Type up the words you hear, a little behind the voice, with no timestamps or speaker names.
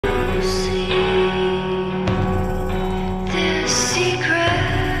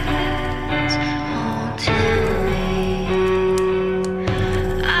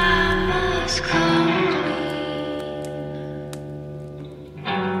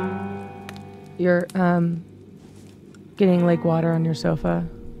You're, getting lake water on your sofa.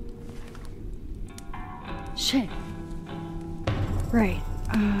 Shit. Right.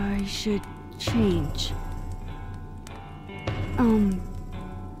 I should change.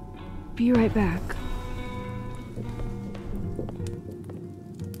 Be right back.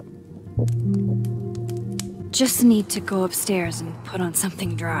 Just need to go upstairs and put on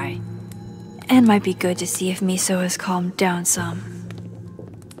something dry. And might be good to see if Miso has calmed down some.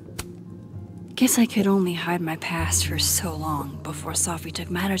 Guess I could only hide my past for so long before Safi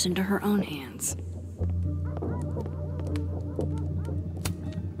took matters into her own hands.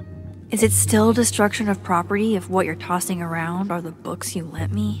 Is it still destruction of property if what you're tossing around are the books you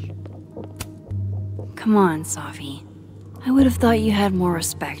lent me? Come on, Safi. I would have thought you had more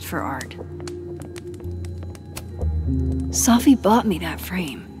respect for art. Safi bought me that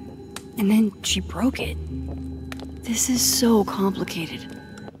frame, and then she broke it. This is so complicated.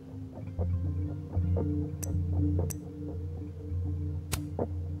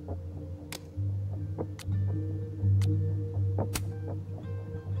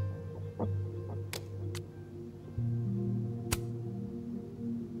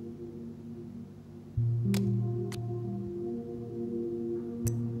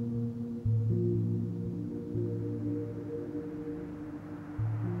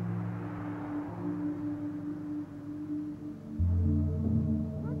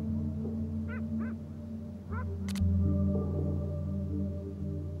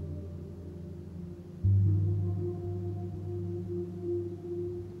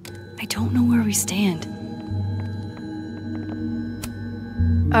 I don't know where we stand.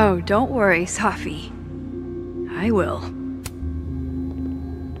 Oh, don't worry, Safi. I will.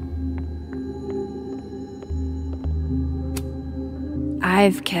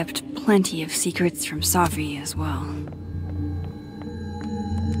 I've kept plenty of secrets from Safi as well.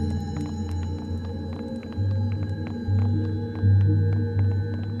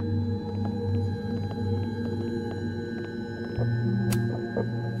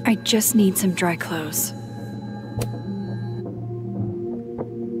 I just need some dry clothes.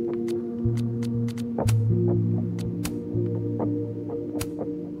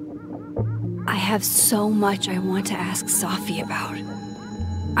 I have so much I want to ask Safi about.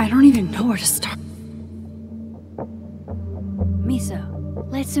 I don't even know where to start.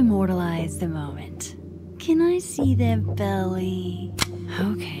 Miso, let's immortalize the moment. Can I see their belly?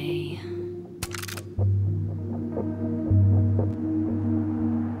 Okay.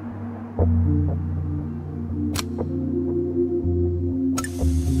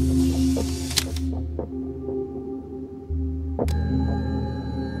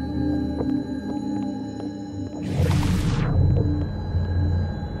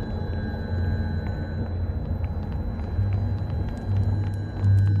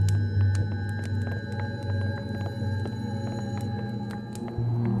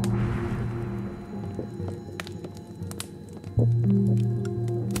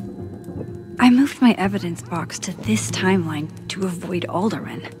 I moved my evidence box to this timeline to avoid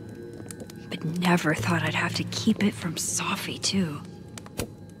Alderman, but never thought I'd have to keep it from Safi, too.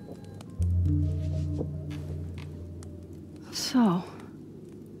 So,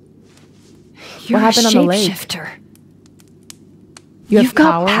 you're what happened a on the lake? shapeshifter. You've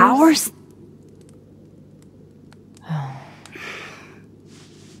got powers?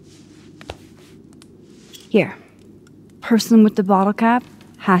 Here, person with the bottle cap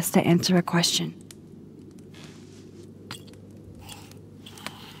has to answer a question.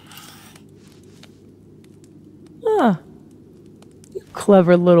 Huh. You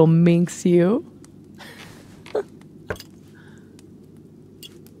clever little minx, you.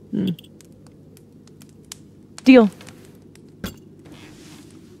 Deal.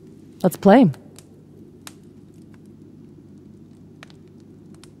 Let's play.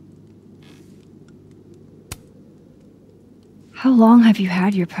 How long have you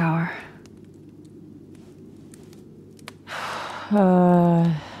had your power?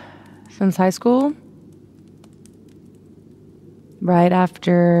 Since high school. Right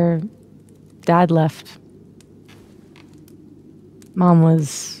after Dad left. Mom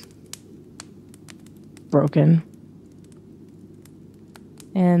was broken.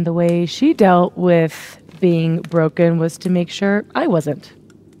 And the way she dealt with being broken was to make sure I wasn't.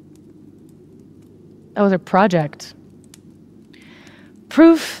 That was her project.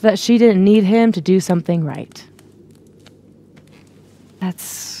 Proof that she didn't need him to do something right.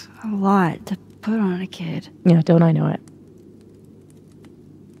 That's a lot to put on a kid. Yeah, don't I know it?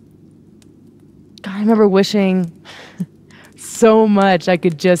 God, I remember wishing so much I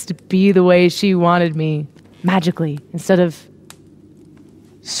could just be the way she wanted me, magically, instead of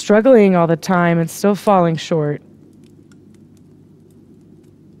struggling all the time and still falling short.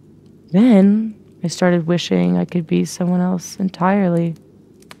 Then I started wishing I could be someone else entirely.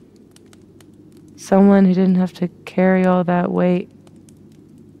 Someone who didn't have to carry all that weight.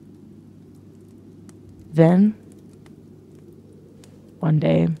 Then, one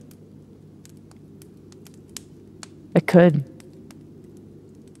day, I could.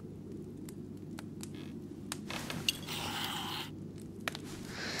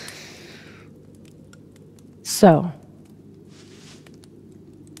 So,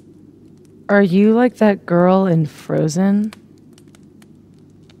 are you like that girl in Frozen?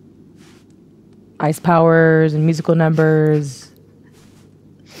 Ice powers and musical numbers.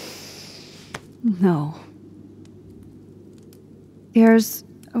 No. There's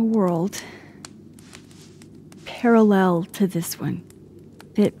a world parallel to this one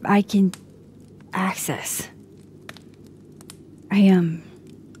that I can access. I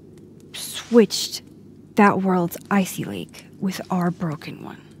switched that world's icy lake with our broken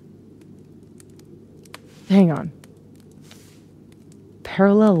one. Hang on.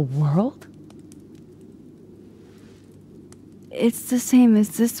 Parallel world? It's the same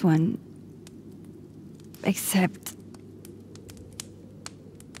as this one, except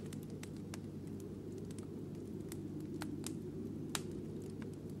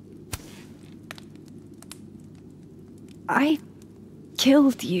I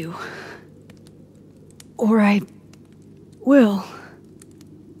killed you. Or I will.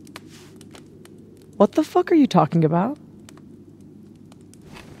 What the fuck are you talking about?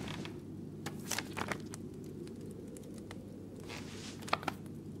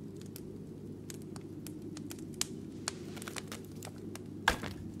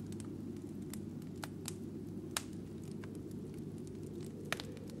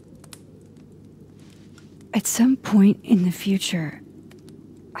 At some point in the future,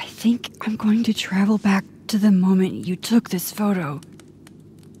 I think I'm going to travel back to the moment you took this photo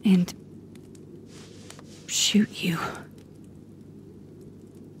and shoot you.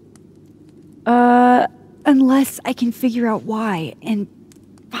 Unless I can figure out why and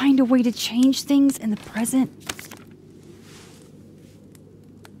find a way to change things in the present.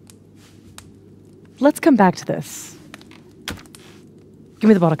 Let's come back to this. Give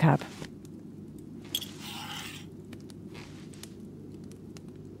me the bottle cap.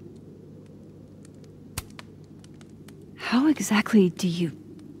 How exactly do you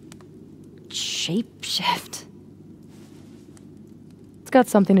shapeshift? It's got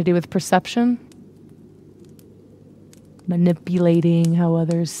something to do with perception. Manipulating how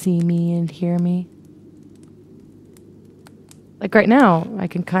others see me and hear me. Like right now, I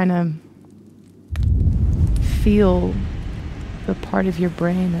can kind of feel the part of your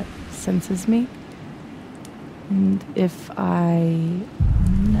brain that senses me. And if I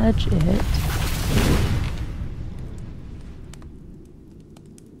nudge it...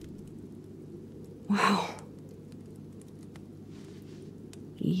 Wow.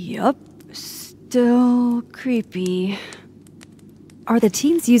 Yup. Still creepy. Are the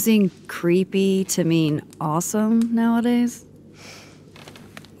teens using creepy to mean awesome nowadays?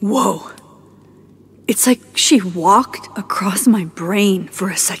 Whoa. It's like she walked across my brain for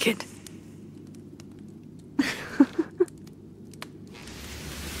a second.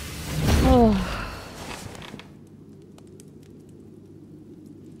 Oh.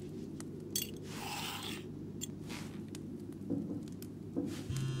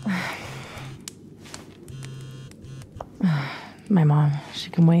 My mom, she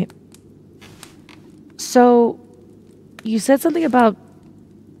can wait. So, you said something about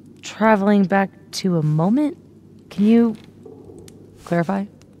traveling back to a moment? Can you clarify?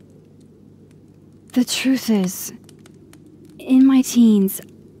 The truth is, in my teens,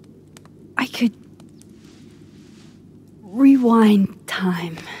 I could rewind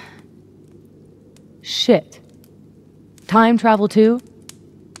time. Shit. Time travel too?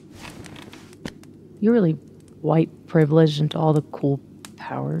 You're really white privileged into all the cool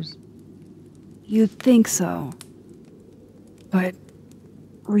powers. You'd think so. But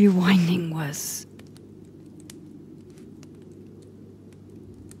rewinding was...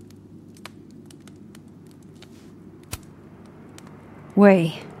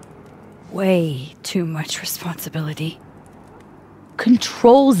 way too much responsibility.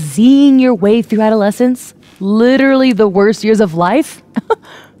 Control Zing your way through adolescence? Literally the worst years of life?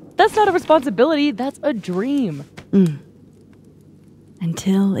 That's not a responsibility, that's a dream.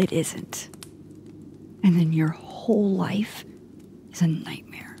 Until it isn't. And then your whole life is a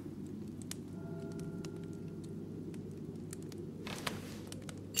nightmare.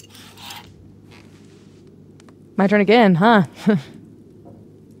 My turn again, huh?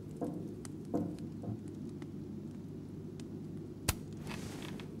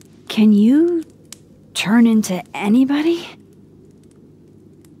 Can you turn into anybody?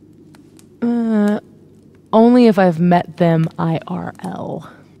 Only if I've met them IRL.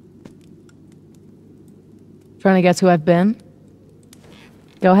 Trying to guess who I've been?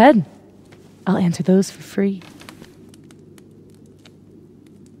 Go ahead. I'll answer those for free.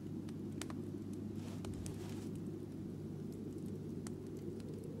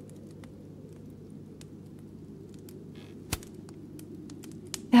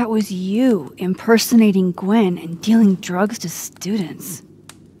 That was you impersonating Gwen and dealing drugs to students.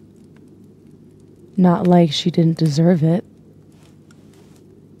 Not like she didn't deserve it.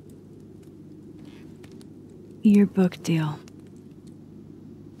 Your book deal.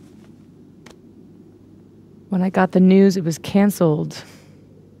 When I got the news it was canceled,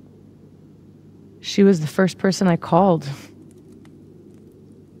 she was the first person I called.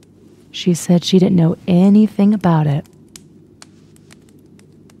 She said she didn't know anything about it.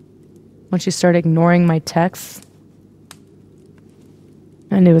 When she started ignoring my texts,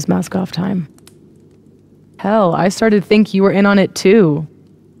 I knew it was mask off time. Hell, I started to think you were in on it too.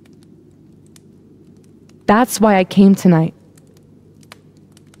 That's why I came tonight.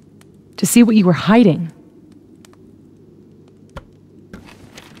 To see what you were hiding.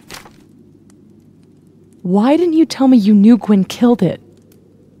 Why didn't you tell me you knew Gwen killed it?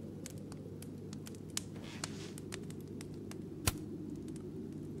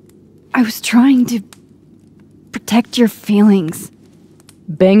 I was trying to protect your feelings.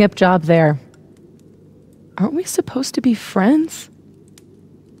 Bang up job there. Aren't we supposed to be friends?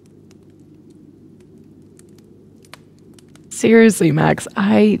 Seriously, Max,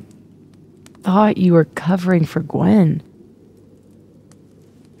 I thought you were covering for Gwen.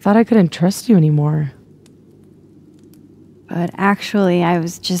 Thought I couldn't trust you anymore. But actually, I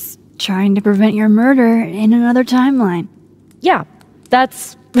was just trying to prevent your murder in another timeline. Yeah,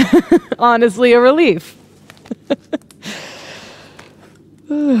 that's honestly a relief.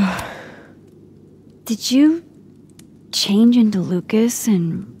 Did you change into Lucas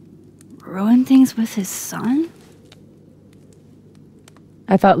and ruin things with his son?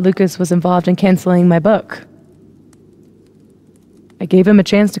 I thought Lucas was involved in canceling my book. I gave him a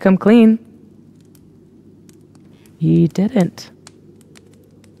chance to come clean. He didn't.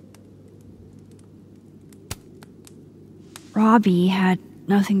 Robbie had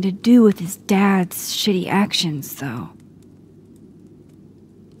nothing to do with his dad's shitty actions, though.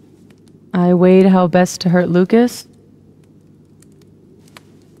 I weighed how best to hurt Lucas.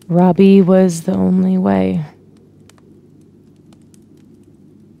 Robbie was the only way.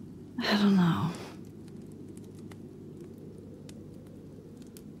 I don't know.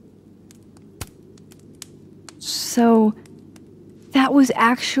 So, that was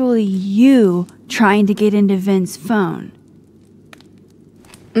actually you trying to get into Vin's phone.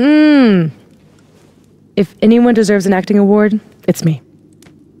 If anyone deserves an acting award, it's me.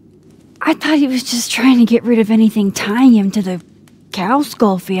 I thought he was just trying to get rid of anything tying him to the cow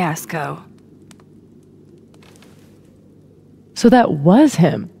skull fiasco. So that was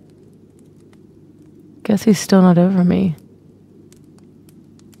him. Guess he's still not over me.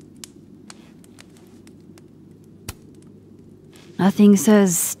 Nothing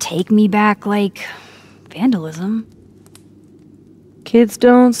says take me back like vandalism. Kids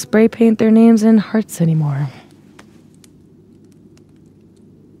don't spray paint their names in hearts anymore.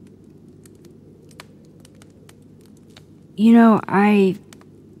 You know, I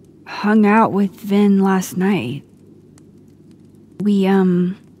hung out with Vin last night. We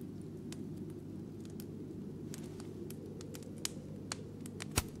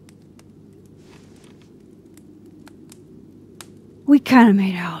kind of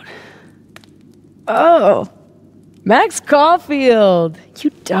made out. Oh, Max Caulfield,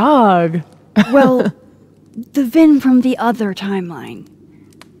 you dog. Well, the Vin from the other timeline.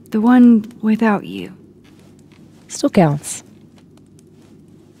 The one without you. Still counts.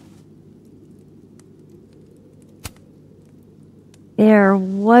 There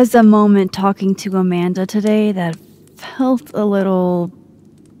was a moment talking to Amanda today that felt a little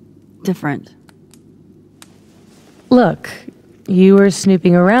different. Look, you were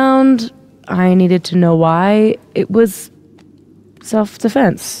snooping around. I needed to know why. It was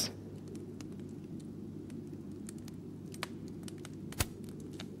self-defense.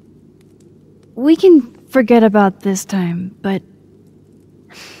 We can forget about this time, but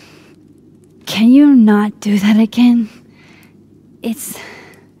can you not do that again? It's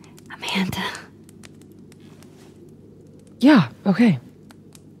Amanda. Yeah, okay.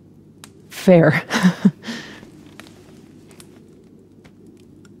 Fair.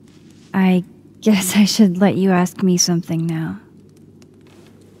 I guess I should let you ask me something now.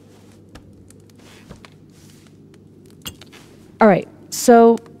 All right,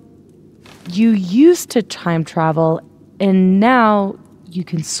 so you used to time travel, and now you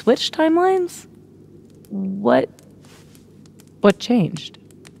can switch timelines? What changed?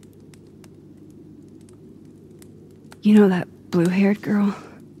 You know that blue-haired girl?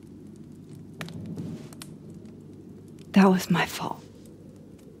 That was my fault.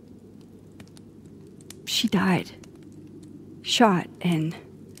 She died. Shot and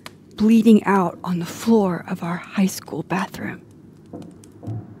bleeding out on the floor of our high school bathroom.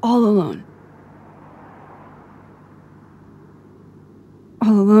 All alone.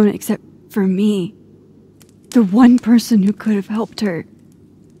 All alone except for me. The one person who could have helped her.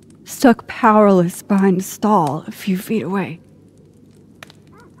 Stuck powerless behind a stall a few feet away.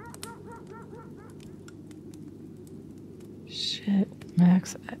 Shit,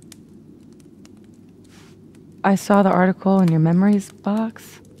 Max. I saw the article in your memories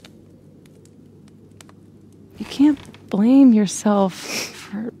box. You can't blame yourself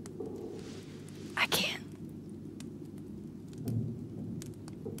for... I can't.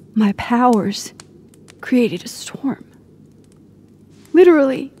 My powers created a storm.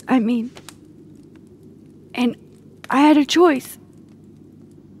 Literally, I mean. And I had a choice.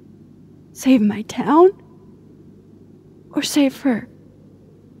 Save my town or save her.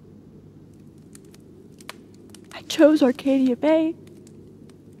 I chose Arcadia Bay.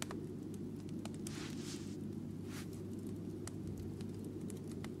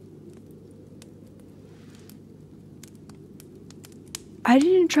 I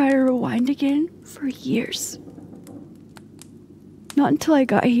didn't try to rewind again for years. Not until I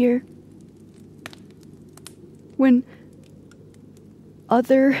got here. When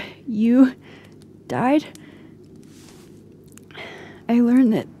other you died, I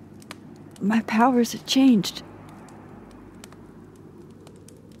learned that my powers had changed.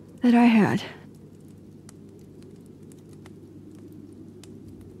 That I had.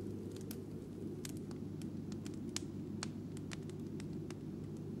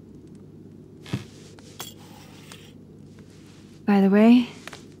 By the way,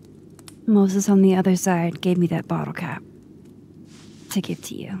 Moses on the other side gave me that bottle cap to give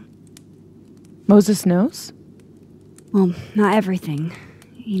to you. Moses knows? Well, not everything.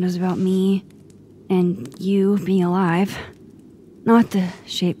 He knows about me and you being alive. Not the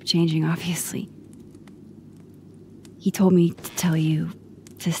shape changing, obviously. He told me to tell you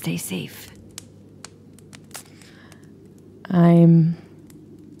to stay safe. I'm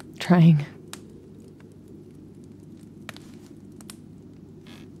trying.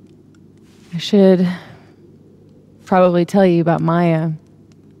 I should probably tell you about Maya.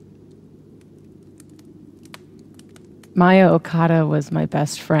 Maya Okada was my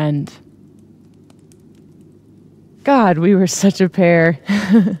best friend. God, we were such a pair.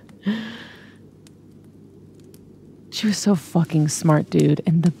 She was so fucking smart, dude,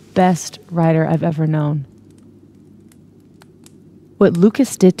 and the best writer I've ever known. What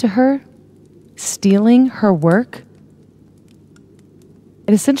Lucas did to her, stealing her work,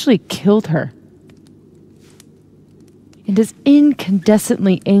 it essentially killed her. And as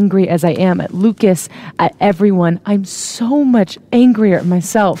incandescently angry as I am at Lucas, at everyone, I'm so much angrier at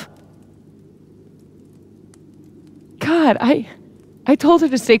myself. God, I told her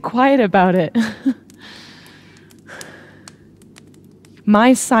to stay quiet about it.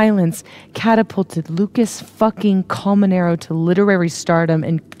 My silence catapulted Lucas fucking Colmenero to literary stardom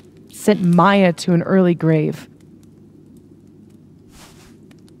and sent Maya to an early grave.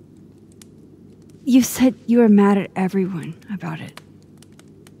 You said you were mad at everyone about it.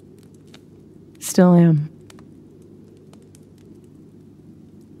 Still am.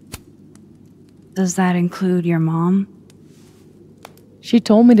 Does that include your mom? She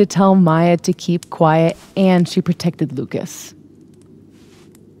told me to tell Maya to keep quiet, and she protected Lucas.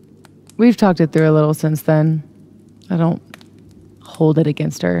 We've talked it through a little since then. I don't hold it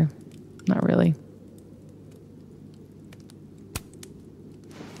against her. Not really.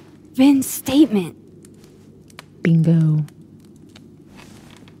 Vin's statement. Bingo.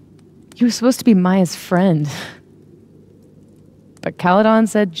 He was supposed to be Maya's friend. But Caledon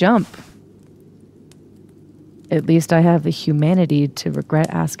said jump. At least I have the humanity to regret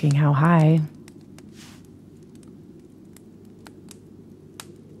asking how high.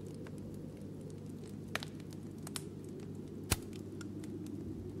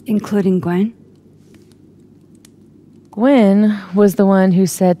 Including Gwen? Gwen was the one who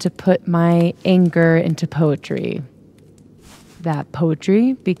said to put my anger into poetry. That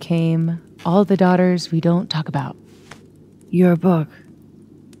poetry became All the Daughters We Don't Talk About. Your book.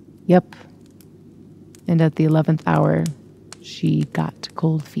 Yep. And at the 11th hour, she got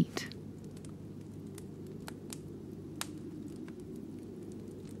cold feet.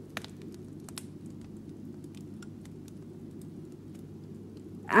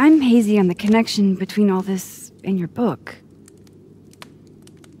 I'm hazy on the connection between all this and your book.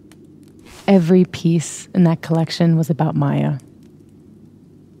 Every piece in that collection was about Maya.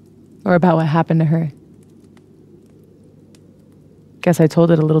 Or about what happened to her. Guess I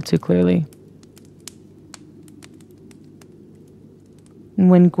told it a little too clearly. And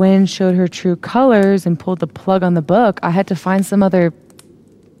when Gwen showed her true colors and pulled the plug on the book, I had to find some other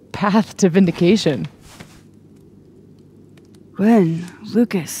path to vindication. Gwen,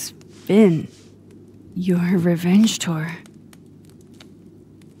 Lucas, Finn, your revenge tour.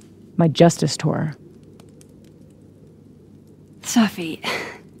 My justice tour. Safi,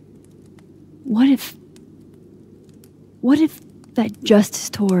 what if that justice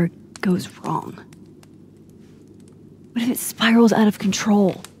tour goes wrong? What if it spirals out of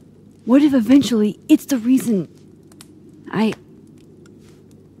control? What if eventually it's the reason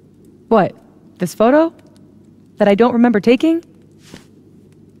What? This photo? That I don't remember taking?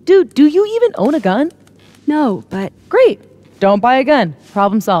 Dude, do you even own a gun? No, but Great. Don't buy a gun.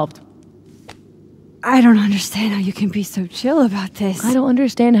 Problem solved. I don't understand how you can be so chill about this. I don't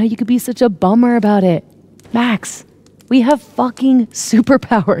understand how you could be such a bummer about it. Max, we have fucking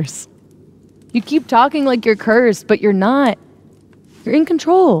superpowers. You keep talking like you're cursed, but you're not. You're in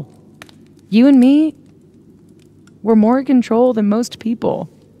control. You and me, we're more in control than most people.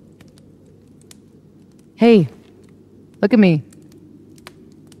 Hey, look at me.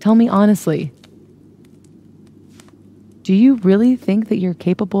 Tell me honestly. Do you really think that you're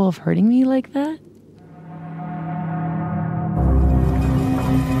capable of hurting me like that?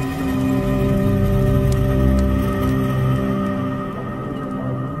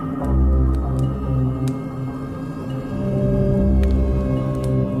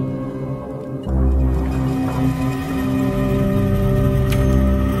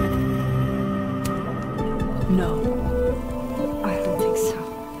 No, I don't think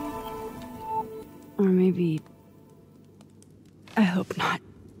so. Or maybe... I hope not.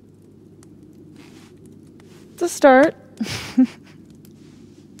 It's a start.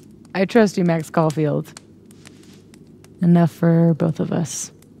 I trust you, Max Caulfield. Enough for both of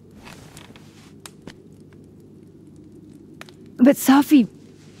us. But Safi,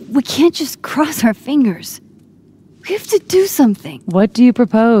 we can't just cross our fingers. We have to do something. What do you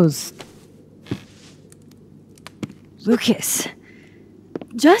propose? Lucas.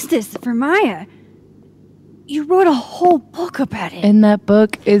 Justice for Maya. You wrote a whole book about it. And that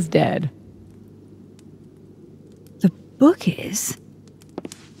book is dead. The book is...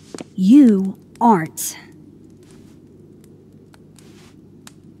 You aren't.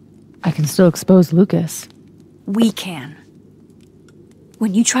 I can still expose Lucas. We can.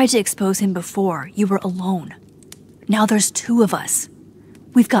 When you tried to expose him before, you were alone. Now there's two of us.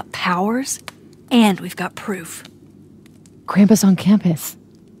 We've got powers, and we've got proof. Krampus on campus.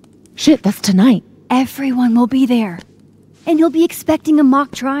 Shit, that's tonight. Everyone will be there. And you'll be expecting a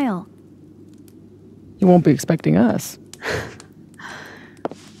mock trial. You won't be expecting us.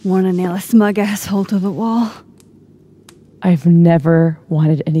 Wanna nail a smug asshole to the wall? I've never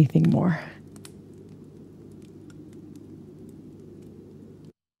wanted anything more.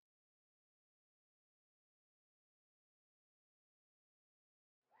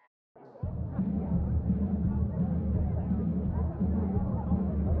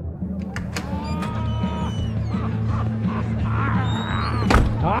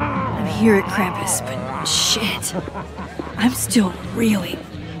 I'm here at Krampus, but shit. I'm still reeling.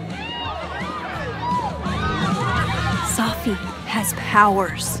 Safi has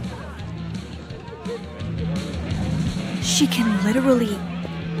powers. She can literally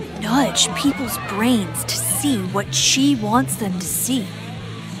nudge people's brains to see what she wants them to see.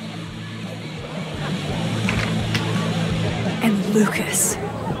 And Lucas,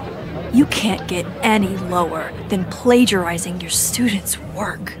 you can't get any lower than plagiarizing your students'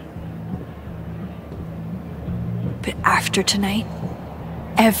 work. But after tonight,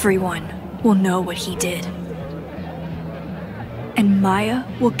 everyone will know what he did. And Maya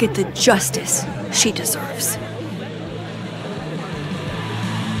will get the justice she deserves.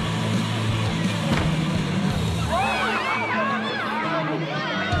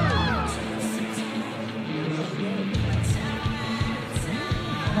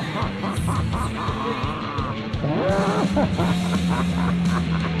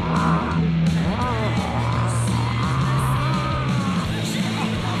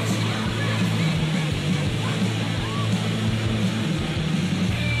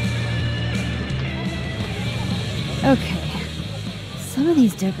 Okay. Some of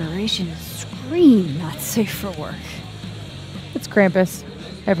these decorations scream not safe for work. It's Krampus.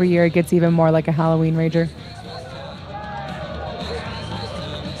 Every year it gets even more like a Halloween rager.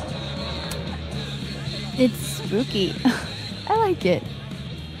 It's spooky. I like it.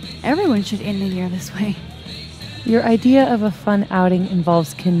 Everyone should end the year this way. Your idea of a fun outing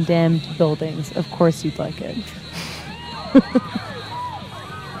involves condemned buildings. Of course you'd like it.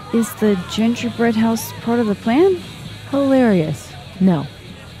 Is the gingerbread house part of the plan? Hilarious. No.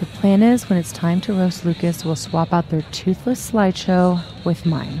 The plan is when it's time to roast Lucas, we'll swap out their toothless slideshow with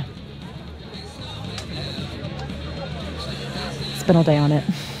mine. Spent all day on it.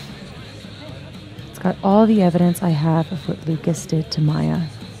 It's got all the evidence I have of what Lucas did to Maya.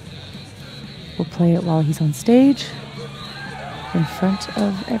 We'll play it while he's on stage, in front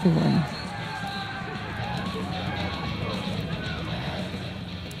of everyone.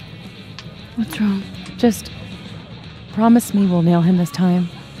 What's wrong? Just promise me we'll nail him this time.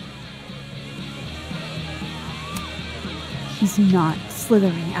 He's not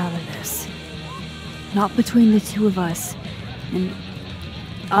slithering out of this. Not between the two of us and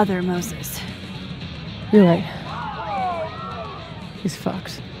other Moses. You're right. He's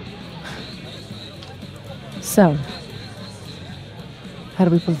fucked. So, how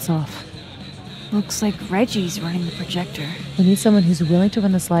do we pull this off? Looks like Reggie's running the projector. We need someone who's willing to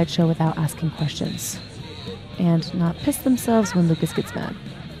run the slideshow without asking questions. And not piss themselves when Lucas gets mad.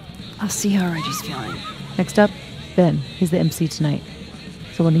 I'll see how Reggie's feeling. Next up, Ben. He's the MC tonight.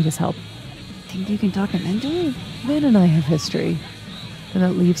 So we'll need his help. Think you can talk him into it? Ben and I have history. And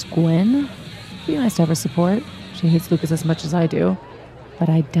that leaves Gwen. Be nice to have her support. She hates Lucas as much as I do. But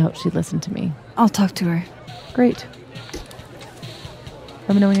I doubt she'd listen to me. I'll talk to her. Great.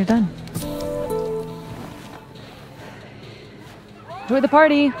 Let me know when you're done. Enjoy the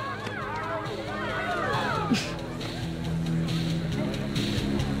party!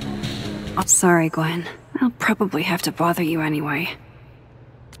 I'm sorry, Gwen. I'll probably have to bother you anyway.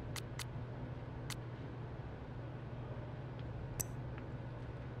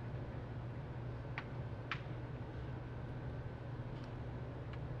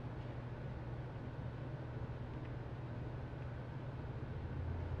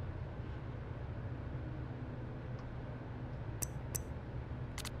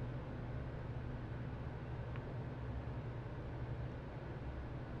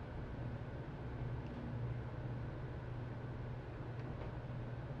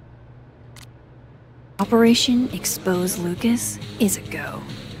 Operation Expose Lucas is a go.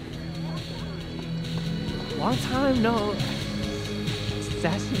 Long time no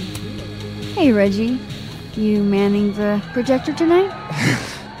session. Hey, Reggie. You manning the projector tonight?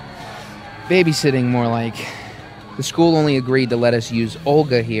 Babysitting, more like. The school only agreed to let us use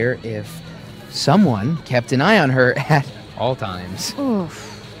Olga here if someone kept an eye on her at all times.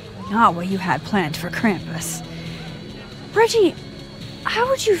 Oof. Not what you had planned for Krampus. Reggie, how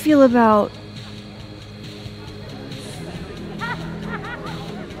would you feel about...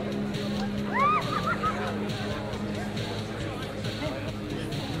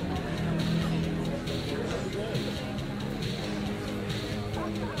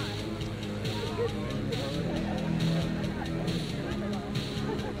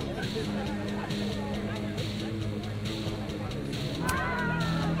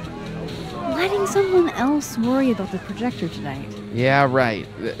 letting someone else worry about the projector tonight? Yeah, right.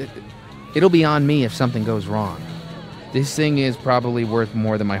 It'll be on me if something goes wrong. This thing is probably worth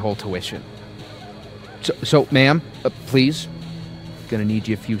more than my whole tuition. So ma'am, please. Gonna need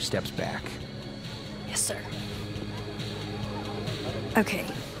you a few steps back. Yes, sir. Okay,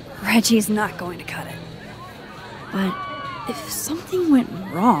 Reggie's not going to cut it. But if something went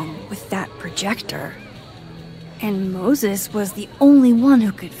wrong with that projector, and Moses was the only one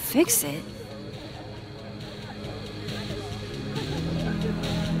who could fix it,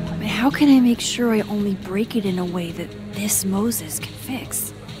 but how can I make sure I only break it in a way that this Moses can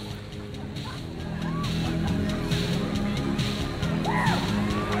fix?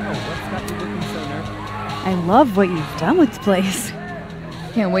 I love what you've done with the place.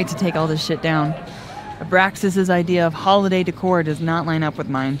 Can't wait to take all this shit down. Abraxas's idea of holiday decor does not line up with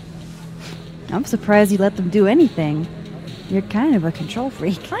mine. I'm surprised you let them do anything. You're kind of a control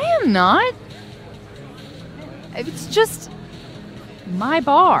freak. I am not. It's just my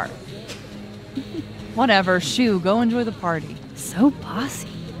bar. Whatever, shoo, go enjoy the party. So bossy.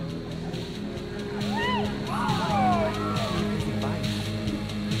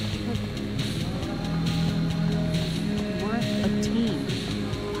 We're a team.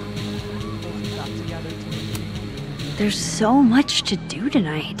 There's so much to do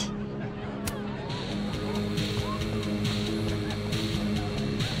tonight.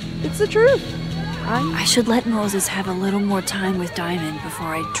 It's the truth. I should let Moses have a little more time with Diamond before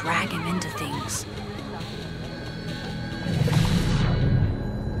I drag him into things.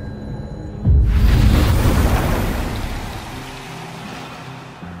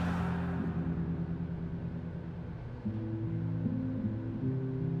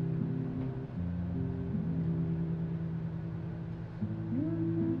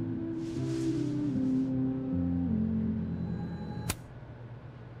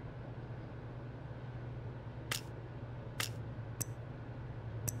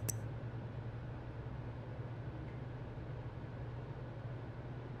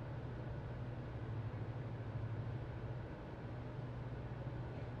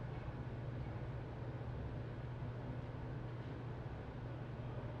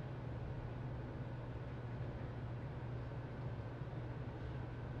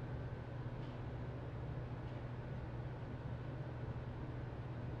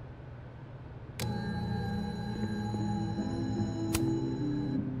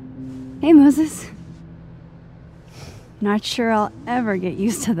 Hey, Moses. Not sure I'll ever get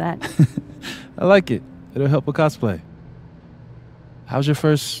used to that. I like it. It'll help with cosplay. How's your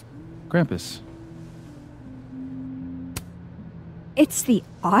first Krampus? It's the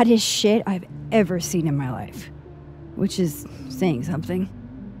oddest shit I've ever seen in my life. Which is saying something.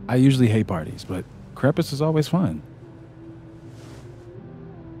 I usually hate parties, but Krampus is always fun.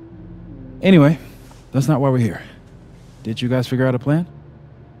 Anyway, that's not why we're here. Did you guys figure out a plan?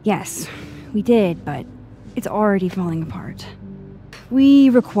 Yes, we did, but it's already falling apart. We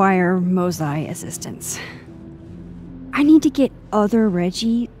require Mosai assistance. I need to get other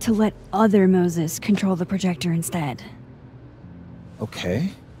Reggie to let other Moses control the projector instead.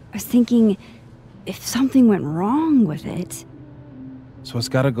 Okay. I was thinking, if something went wrong with it... So it's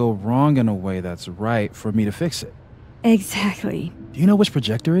gotta go wrong in a way that's right for me to fix it. Exactly. Do you know which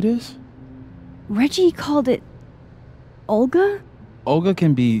projector it is? Reggie called it... Olga? Olga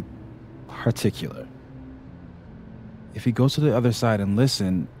can be particular. If he goes to the other side and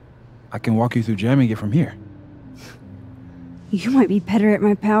listen, I can walk you through jamming it from here. You might be better at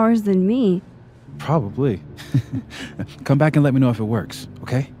my powers than me. Probably. Come back and let me know if it works,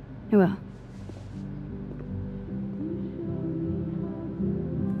 okay? I will.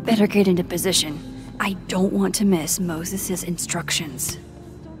 Better get into position. I don't want to miss Moses' instructions.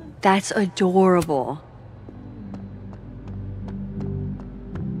 That's adorable.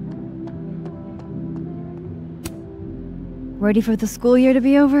 Ready for the school year to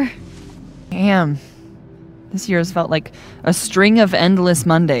be over? Damn. This year has felt like a string of endless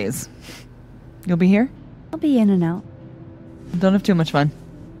Mondays. You'll be here? I'll be in and out. Don't have too much fun.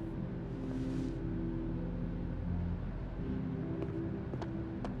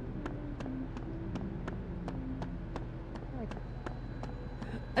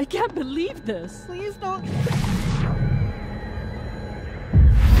 I can't believe this. Please don't.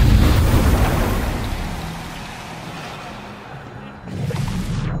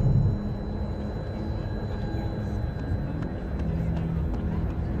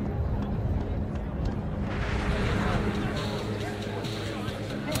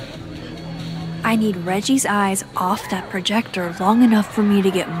 I need Reggie's eyes off that projector long enough for me to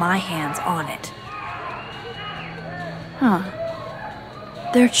get my hands on it. Huh.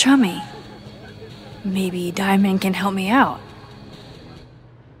 They're chummy. Maybe Diamond can help me out.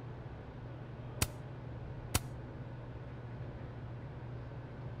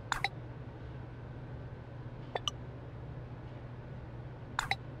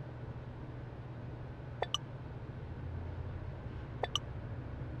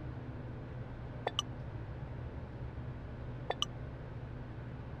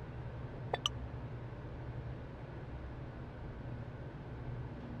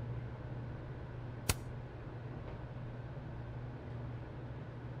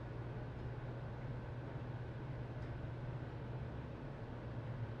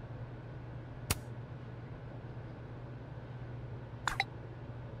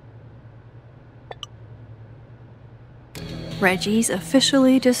 Reggie's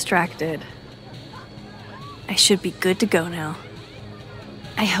officially distracted. I should be good to go now.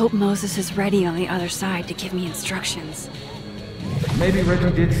 I hope Moses is ready on the other side to give me instructions. Maybe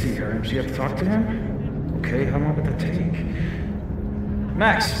Reggie did see her and she had to talk to him? Okay, how long did that take?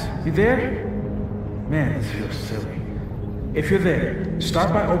 Max, you there? Man, this feels silly. If you're there,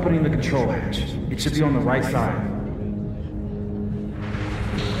 start by opening the control hatch. It should be on the right side.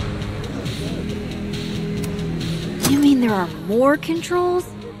 You mean there are more controls?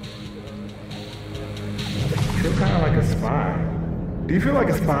 I feel kind of like a spy. Do you feel like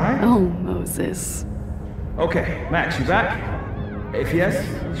a spy? Oh, Moses. Okay, Max, you back? If yes,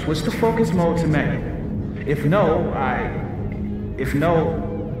 switch to focus mode to manual. If no,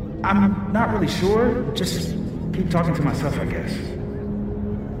 I'm not really sure. Just keep talking to myself, I guess.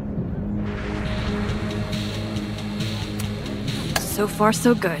 So far,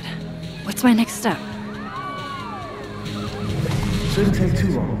 so good. What's my next step? Shouldn't take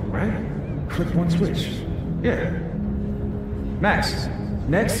too long, right? Flip one switch. Yeah. Max,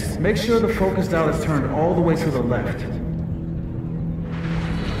 next, make sure the focus dial is turned all the way to the left.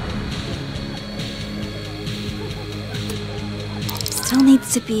 Still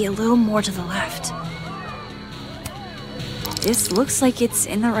needs to be a little more to the left. This looks like it's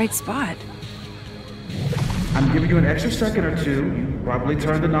in the right spot. I'm giving you an extra second or two. You probably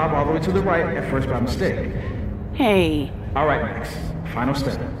turned the knob all the way to the right at first by mistake. Hey. All right, Max. Final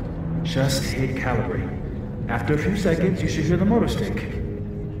step. Just hit calibrate. After a few seconds, you should hear the motor stick.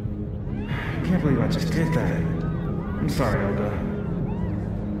 I can't believe I just did that. I'm sorry, Olga.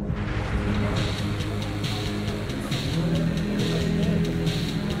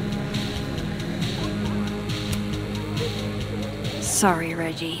 sorry,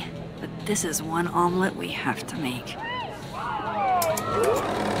 Reggie, but this is one omelet we have to make.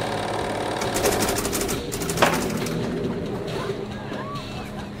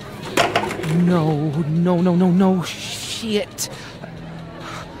 No, shit.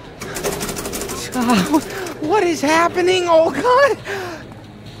 What is happening? Oh, God.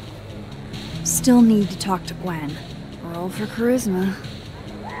 Still need to talk to Gwen. Roll for charisma.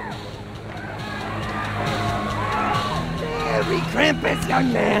 Merry Krampus,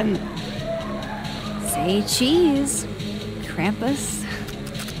 young man. Say cheese, Krampus.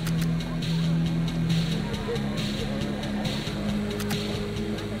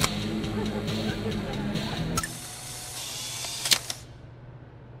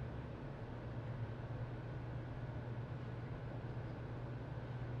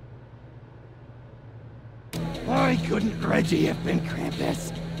 Why couldn't Reggie have been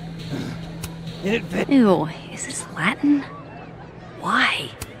Krampus? Ew, is this Latin? Why?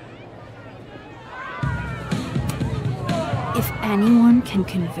 If anyone can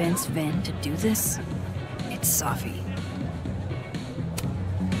convince Vin to do this, it's Safi.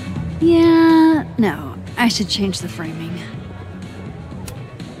 Yeah, no, I should change the framing.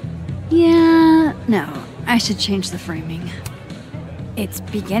 Yeah, no, I should change the framing. It's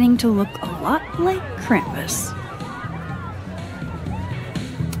beginning to look a lot like Krampus.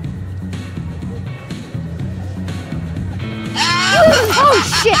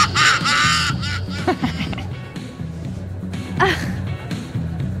 Oh, shit!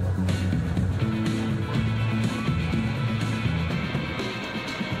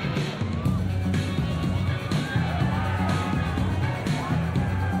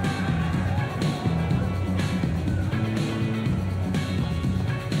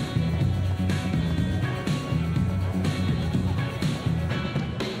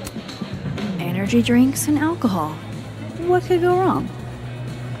 Energy drinks and alcohol. What could go wrong?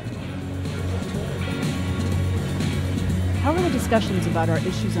 How are the discussions about our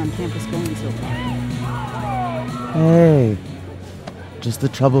issues on campus going so far? Hey, just the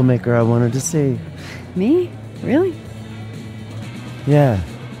troublemaker I wanted to see. Me? Really? Yeah,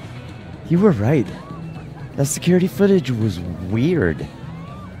 you were right. That security footage was weird.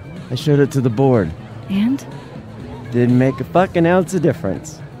 I showed it to the board. And? Didn't make a fucking ounce of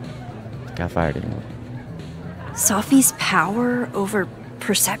difference. Got fired anyway. Safi's power over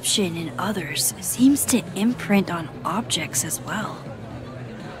perception in others seems to imprint on objects as well.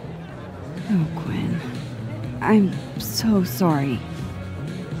 Oh, Gwen. I'm so sorry.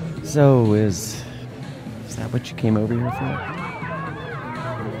 So, is that what you came over here for?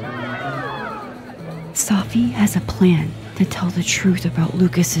 Safi has a plan to tell the truth about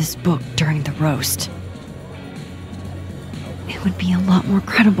Lucas's book during the roast. It would be a lot more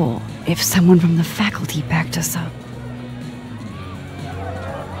credible if someone from the faculty backed us up.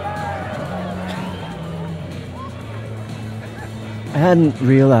 I hadn't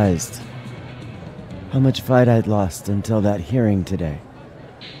realized how much fight I'd lost until that hearing today.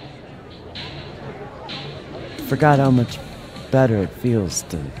 Forgot how much better it feels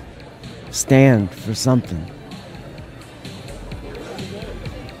to stand for something.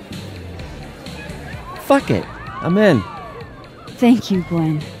 Fuck it, I'm in. Thank you,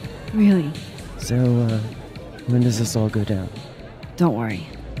 Gwen. Really. So, when does this all go down? Don't worry.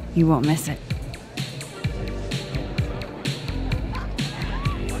 You won't miss it.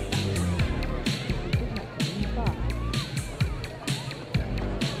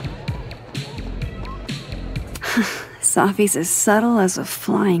 Safi's as subtle as a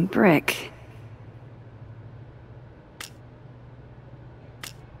flying brick.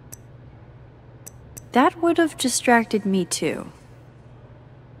 That would have distracted me too.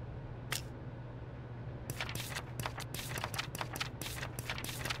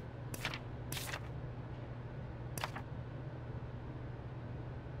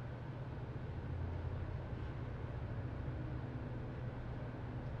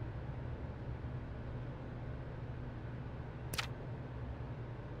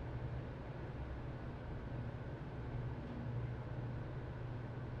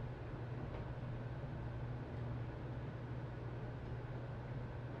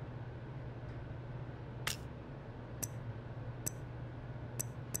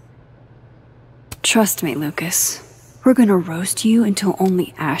 Trust me, Lucas. We're gonna roast you until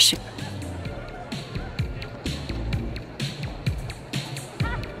only ash.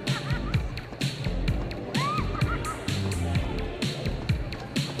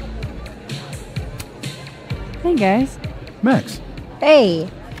 Hey, guys. Max, Hey.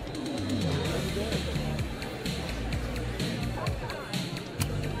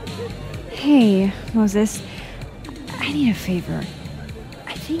 Hey, Moses. I need a favor.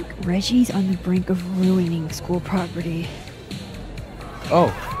 think Reggie's on the brink of ruining school property.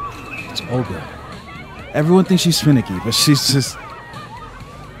 Oh, it's Olga. Everyone thinks she's finicky, but she's just...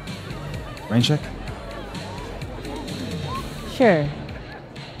 Rain check? Sure.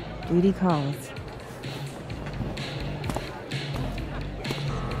 Duty calls.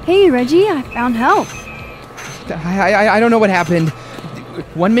 Hey, Reggie, I found help. I don't know what happened.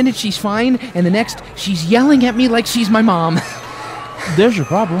 1 minute she's fine, and the next she's yelling at me like she's my mom. There's your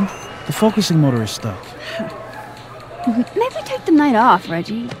problem. The focusing motor is stuck. Maybe take the night off,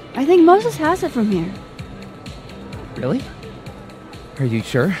 Reggie. I think Moses has it from here. Really? Are you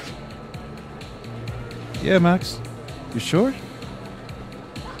sure? Yeah, Max. You sure?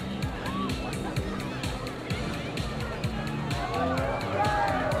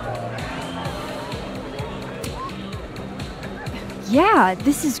 Yeah,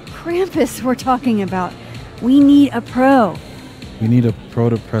 this is Krampus we're talking about. We need a pro. You need a pro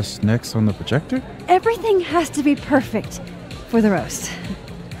to press next on the projector? Everything has to be perfect for the roast.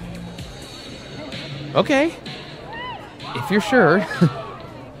 Okay. If you're sure.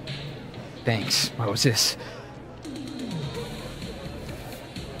 Thanks, Moses.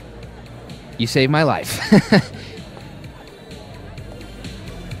 You saved my life.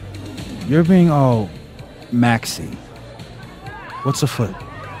 You're being all Maxy. What's afoot?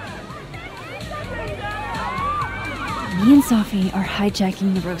 Me and Safi are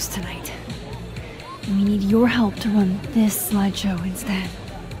hijacking the roast tonight. We need your help to run this slideshow instead.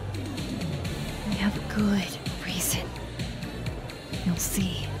 We have a good reason. You'll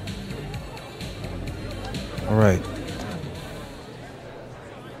see. All right.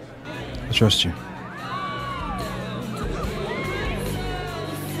 I trust you.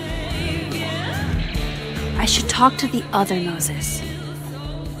 I should talk to the other Moses.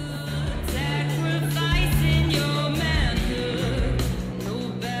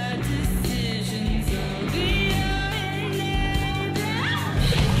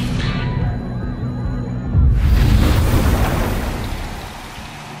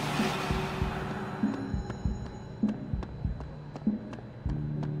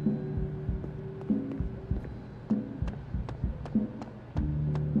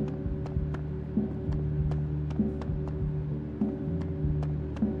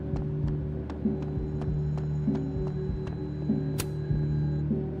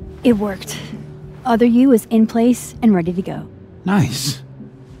 It worked. Other you is in place and ready to go. Nice.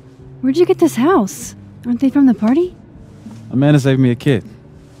 Where'd you get this house? Aren't they from the party? Amanda saved me a kid.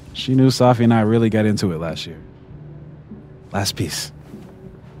 She knew Safi and I really got into it last year. Last piece.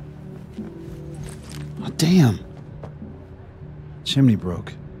 Oh, damn. Chimney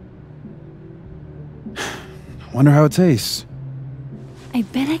broke. Wonder how it tastes. I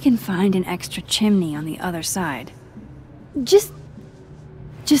bet I can find an extra chimney on the other side. Just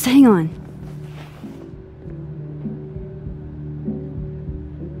hang on.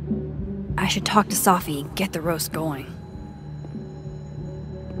 I should talk to Safi and get the roast going.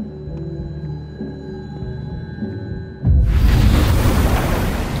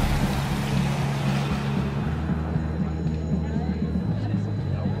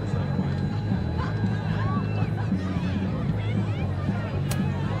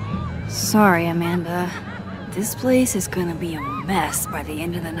 Sorry, Amanda. This place is gonna be a mess by the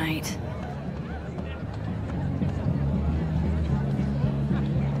end of the night.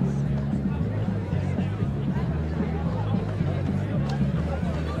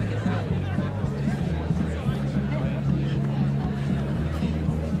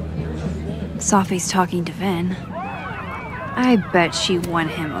 Safi's talking to Vin. I bet she won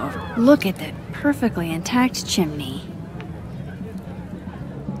him over. Look at that perfectly intact chimney.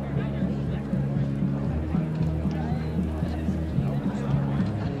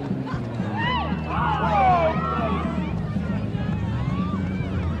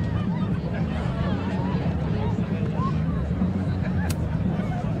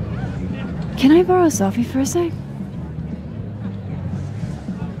 Can I borrow Safi for a sec?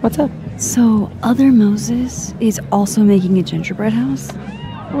 What's up? So, other Moses is also making a gingerbread house?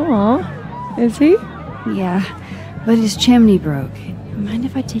 Aw, is he? Yeah, but his chimney broke. Mind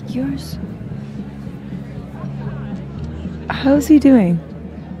if I take yours? How's he doing?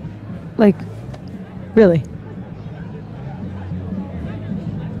 Like, really?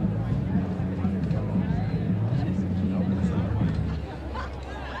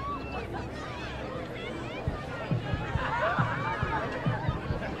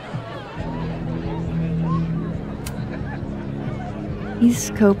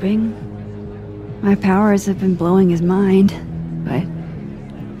 He's coping. My powers have been blowing his mind, but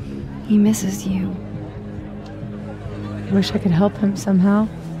he misses you. Wish I could help him somehow.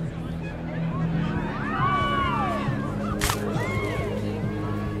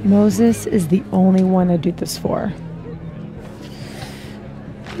 Moses is the only one I do this for.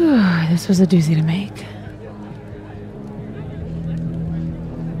 This was a doozy to make.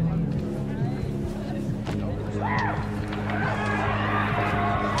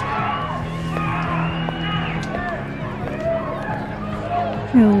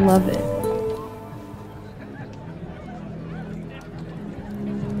 I love it.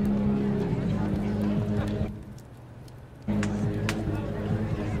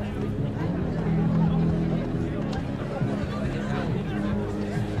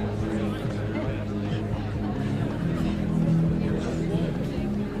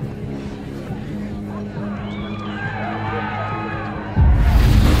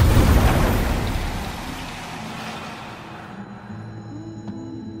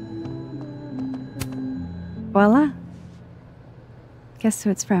 Voila. Guess who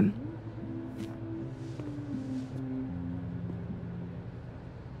it's from?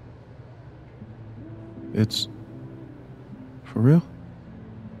 It's... for real?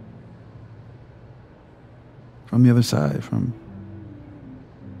 From the other side, from...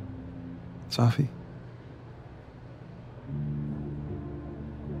 Safi?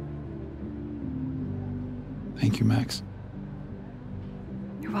 Thank you, Max.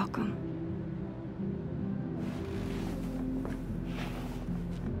 You're welcome.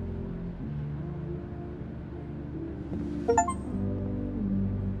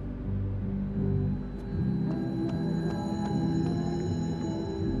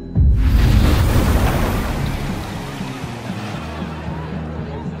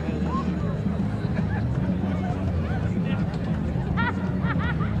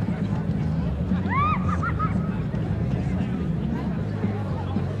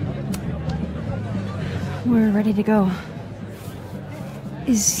 We're ready to go.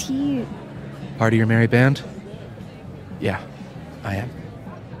 Is he... Part of your merry band? Yeah, I am.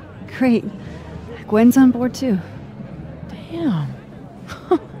 Great. Gwen's on board too. Damn.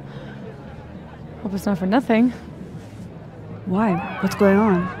 Hope it's not for nothing. Why? What's going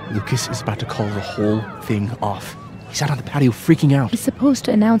on? Lucas is about to call the whole thing off. He's out on the patio freaking out. He's supposed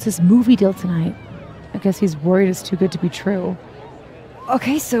to announce his movie deal tonight. I guess he's worried it's too good to be true.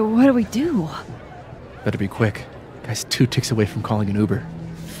 Okay, so what do we do? Better be quick. Guy's 2 ticks away from calling an Uber.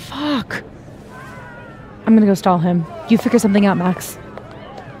 Fuck. I'm gonna go stall him. You figure something out, Max.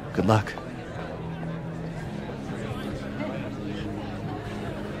 Good luck.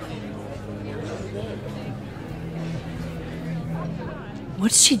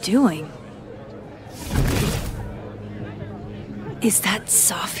 What's she doing? Is that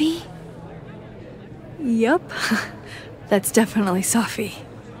Safi? Yup. That's definitely Safi.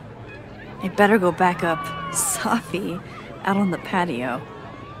 I better go back up. Safi out on the patio.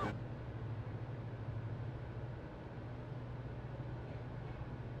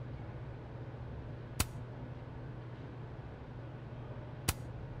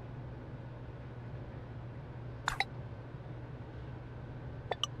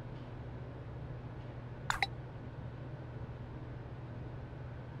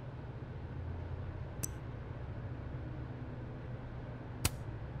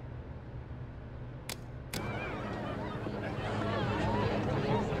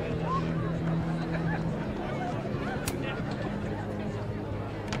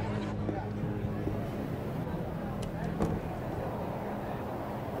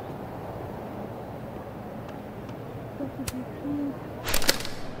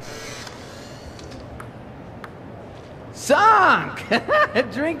 Sunk!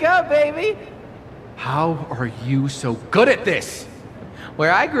 Drink up, baby! How are you so good at this?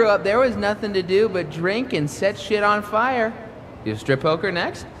 Where I grew up, there was nothing to do but drink and set shit on fire. You strip poker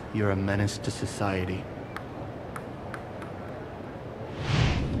next? You're a menace to society.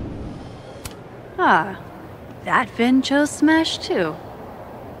 Ah, that Finn chose Smash too.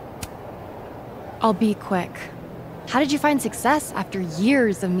 I'll be quick. How did you find success after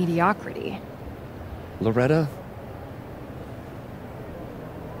years of mediocrity? Loretta?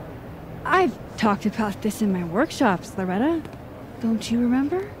 I've talked about this in my workshops, Loretta. Don't you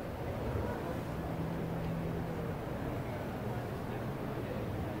remember?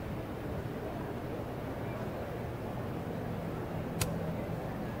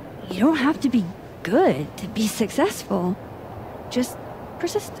 You don't have to be good to be successful. Just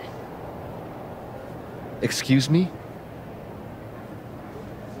persistent. Excuse me?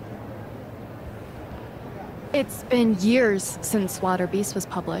 It's been years since Water Beast was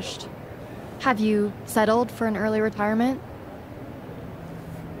published. Have you settled for an early retirement?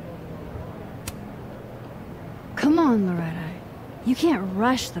 Come on, Loretta. You can't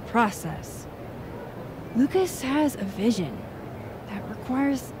rush the process. Lucas has a vision that requires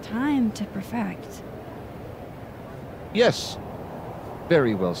requires time to perfect. Yes.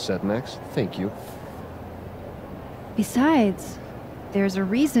 Very well said, Max. Thank you. Besides, there's a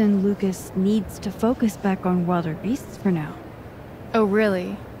reason Lucas needs to focus back on wilder beasts for now. Oh,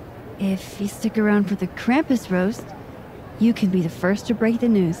 really? If you stick around for the Krampus roast, you can be the first to break the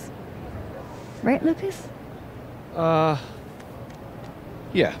news. Right, Lucas? Yeah,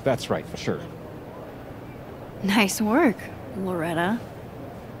 that's right, for sure. Nice work, Loretta.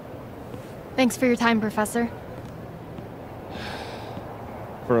 Thanks for your time, Professor.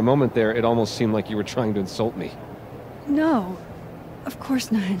 For a moment there, it almost seemed like you were trying to insult me. No, of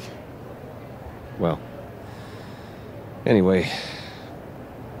course not. Well, anyway.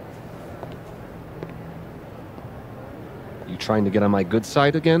 You trying to get on my good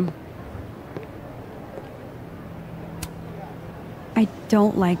side again? I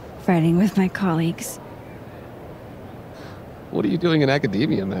don't like fighting with my colleagues. What are you doing in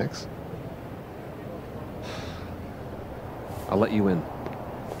academia, Max? I'll let you in.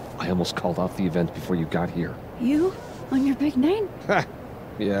 I almost called off the event before you got here. You? On your big night? Ha!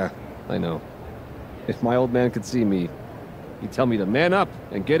 Yeah, I know. If my old man could see me, he'd tell me to man up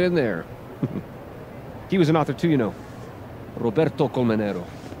and get in there. He was an author too, you know. Roberto Colmenero.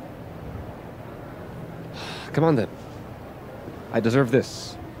 Come on then. I deserve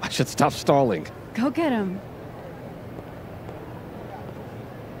this. I should stop stalling. Go get him.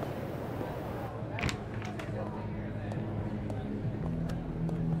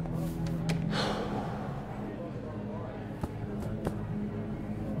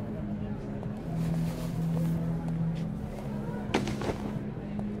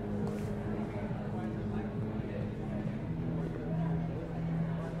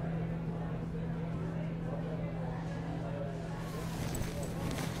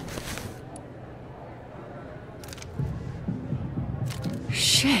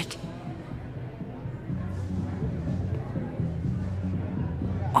 Shit.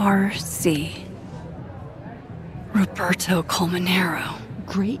 R.C. Roberto Colmenero.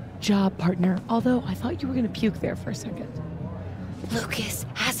 Great job, partner. Although I thought you were gonna puke there for a second. Lucas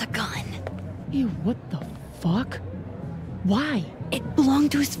has a gun. Ew, what the fuck? Why? It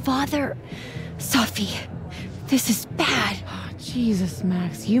belonged to his father. Safi, this is bad. Oh, Jesus,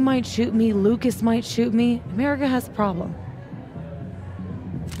 Max. You might shoot me, Lucas might shoot me. America has a problem.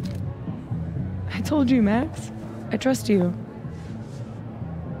 I told you, Max. I trust you.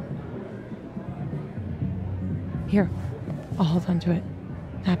 Here, I'll hold on to it.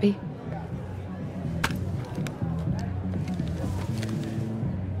 Happy?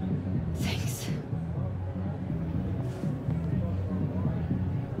 Thanks.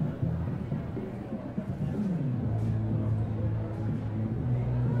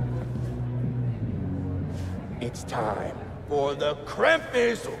 It's time for the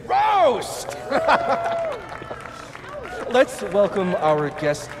Krampus roast! Let's welcome our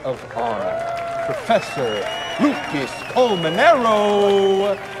guest of honor, Professor Lucas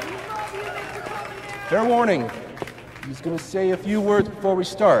Colmenero. Fair warning, he's gonna say a few words before we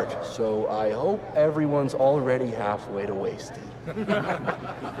start, so I hope everyone's already halfway to wasted.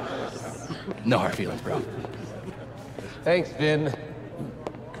 No hard feelings, bro. Thanks, Vin.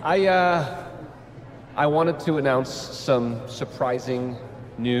 I wanted to announce some surprising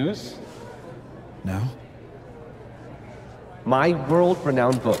news. Now? My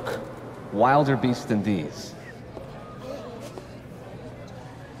world-renowned book, Wilder Beasts Than These.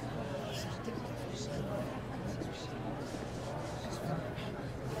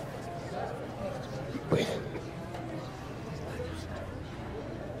 Wait.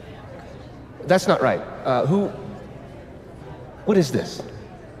 That's not right. What is this?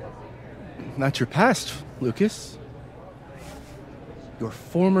 Not your past, Lucas. Your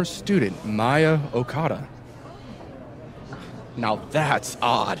former student, Maya Okada. Now that's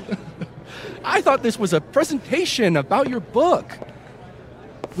odd. I thought this was a presentation about your book.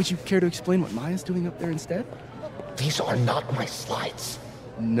 Would you care to explain what Maya's doing up there instead? These are not my slides.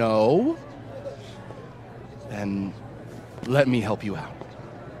 No? Then let me help you out.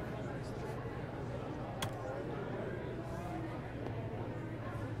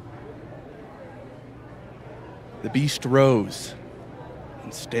 The beast rose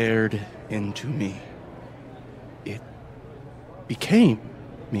and stared into me. It became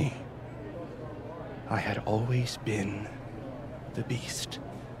me. I had always been the beast.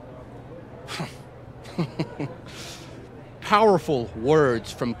 Powerful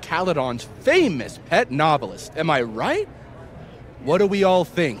words from Caledon's famous pet novelist. Am I right? What do we all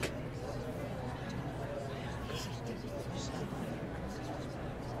think?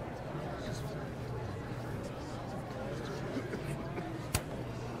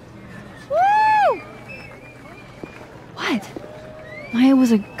 Maya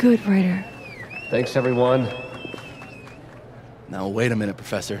was a good writer. Thanks, everyone. Now, wait a minute,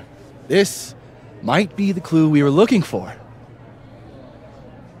 Professor. This might be the clue we were looking for.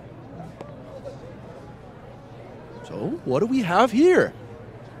 So, what do we have here?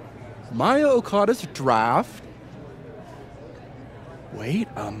 Maya Okada's draft. Wait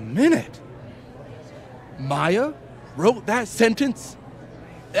a minute. Maya wrote that sentence?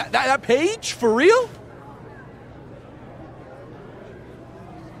 That page? For real?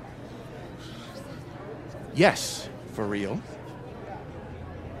 Yes, for real.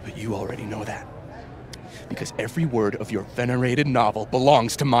 But you already know that. Because every word of your venerated novel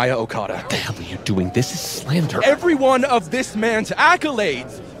belongs to Maya Okada. What the hell are you doing? This is slander. Every one of this man's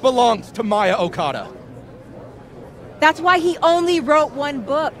accolades belongs to Maya Okada. That's why he only wrote one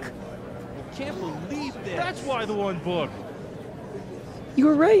book. Can't believe this. That's why the one book. You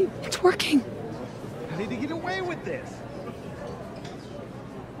were right. It's working. How did he get away with this?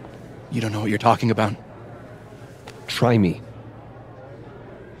 You don't know what you're talking about. Try me.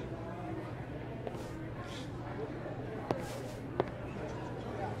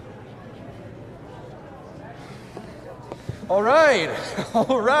 All right,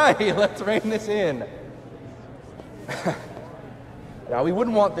 let's rein this in. Now, we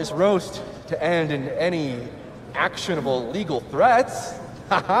wouldn't want this roast to end in any actionable legal threats.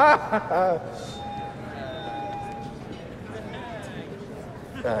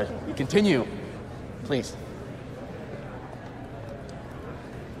 Continue, please.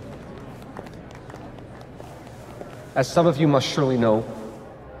 As some of you must surely know,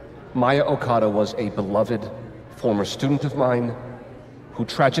 Maya Okada was a beloved former student of mine who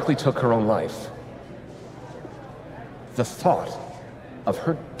tragically took her own life. The thought of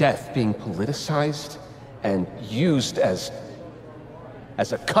her death being politicized and used as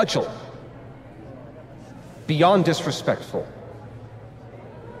a cudgel, beyond disrespectful.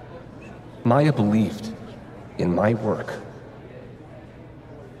 Maya believed in my work.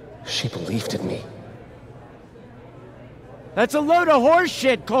 She believed in me. That's a load of horse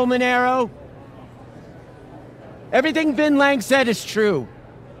shit, Coleman Arrow. Everything Vin Lang said is true.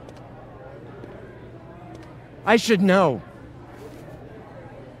 I should know.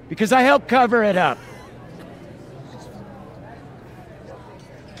 Because I helped cover it up.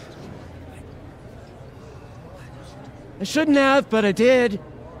 I shouldn't have, but I did.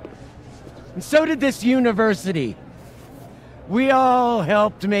 And so did this university. We all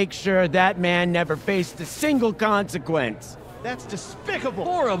helped make sure that man never faced a single consequence. That's despicable.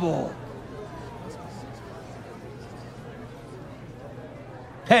 Horrible.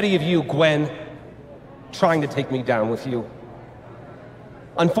 Petty of you, Gwen, trying to take me down with you.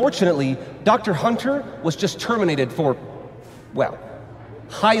 Unfortunately, Dr. Hunter was just terminated for, well,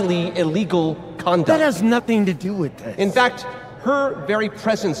 highly illegal conduct. That has nothing to do with this. In fact, her very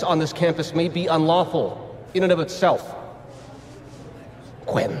presence on this campus may be unlawful in and of itself.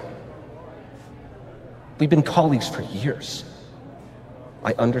 Gwen, we've been colleagues for years.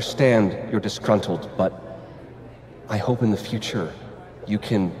 I understand you're disgruntled, but I hope in the future you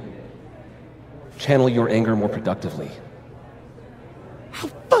can channel your anger more productively. How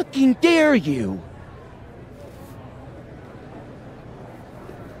fucking dare you?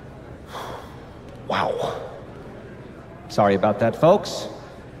 Wow. Sorry about that, folks.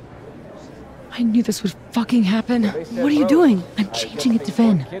 I knew this would fucking happen. What are you doing? I'm changing it to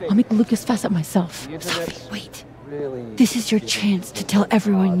Vin. I'll make Lucas fess up myself. Safi, wait. This is your chance to tell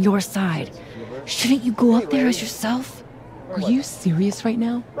everyone your side. Shouldn't you go up there as yourself? Are you serious right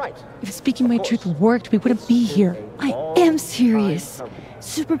now? Right. If speaking my truth worked, we wouldn't be here. I am serious.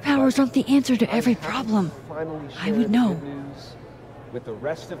 Superpowers aren't the answer to every problem. I would know. With the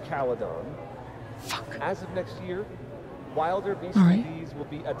rest of Caledon. Fuck. As of next year, Wilder VCDs will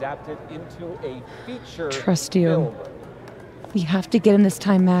be adapted into a feature Trust you. film. We have to get him this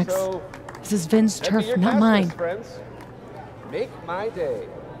time, Max. So, This is Vin's send me turf, your not cast mine. list, friends. Make my day.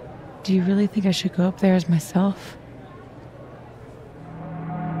 Do you really think I should go up there as myself?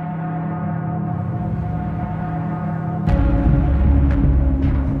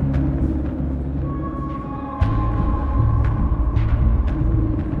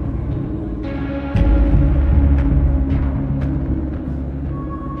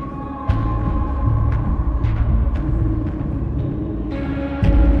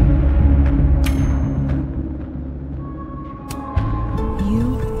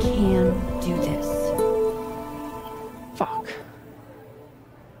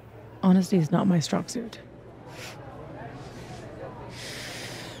 Honesty is not my strong suit.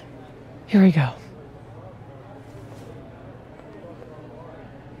 Here we go.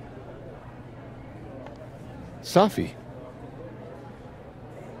 Safi.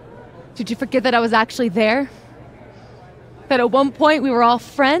 Did you forget that I was actually there? That at one point we were all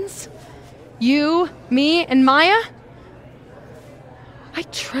friends? You, me, and Maya? I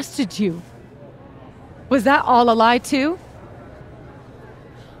trusted you. Was that all a lie too?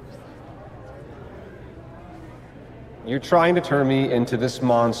 You're trying to turn me into this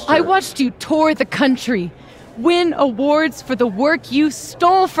monster. I watched you tour the country, win awards for the work you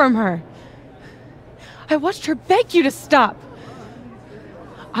stole from her. I watched her beg you to stop.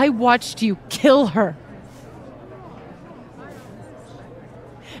 I watched you kill her.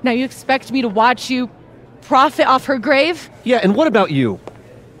 Now you expect me to watch you profit off her grave? Yeah, and what about you?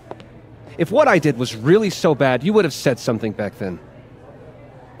 If what I did was really so bad, you would have said something back then.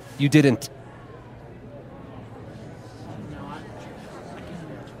 You didn't.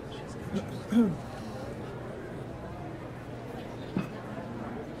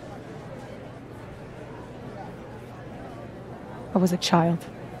 I was a child.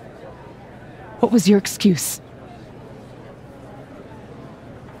 What was your excuse?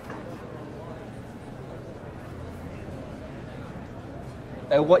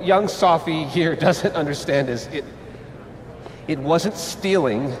 What young Safi here doesn't understand is it wasn't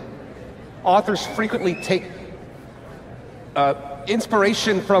stealing. Authors frequently take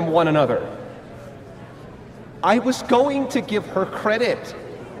inspiration from one another. I was going to give her credit,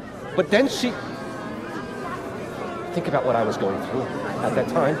 but then she... Think about what I was going through at that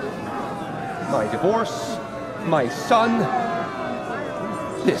time. My divorce, my son.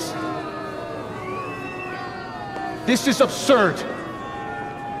 This is absurd.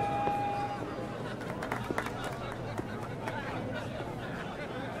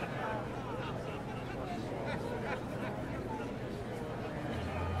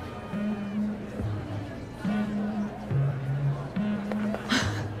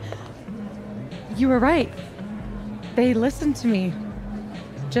 You were right. They listened to me.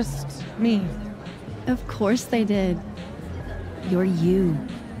 Just me. Of course they did. You're you.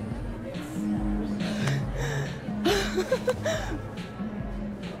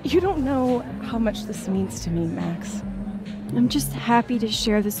 You don't know how much this means to me, Max. I'm just happy to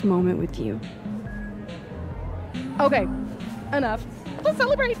share this moment with you. Okay, enough. Let's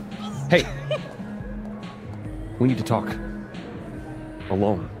celebrate. Hey. We need to talk.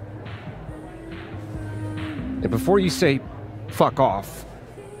 Alone. And before you say, fuck off,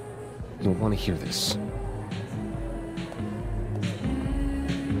 you'll want to hear this.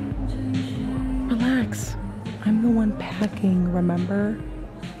 Relax. I'm the one packing, remember?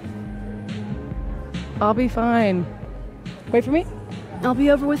 I'll be fine. Wait for me? I'll be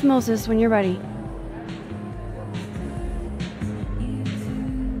over with Moses when you're ready.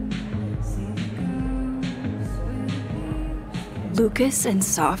 Lucas and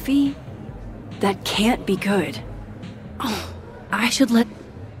Safi? That can't be good. Oh, I should let...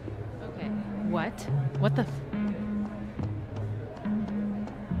 Okay, what? What the...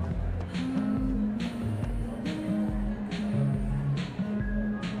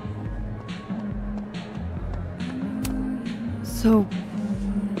 So,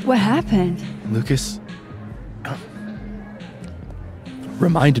 what happened? Lucas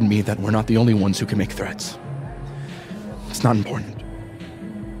reminded me that we're not the only ones who can make threats. It's not important.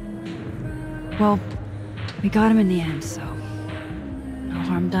 Well, we got him in the end, so... no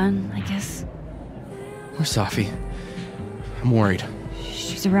harm done, I guess. Where's Safi? I'm worried.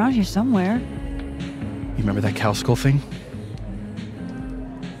 She's around here somewhere. You remember that cow skull thing?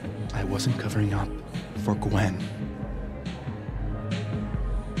 I wasn't covering up for Gwen.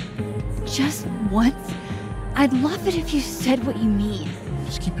 Just once? I'd love it if you said what you mean.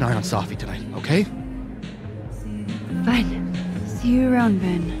 Just keep an eye on Safi tonight, okay? Fine. See you around,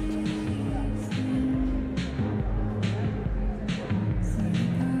 Ben.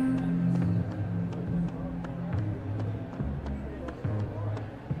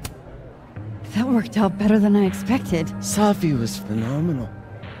 That worked out better than I expected. Safi was phenomenal.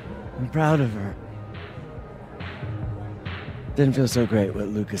 I'm proud of her. Didn't feel so great what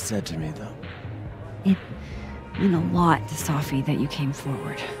Lucas said to me, though. It meant a lot to Safi that you came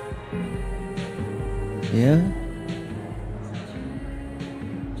forward. Yeah?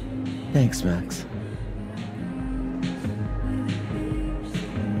 Thanks, Max.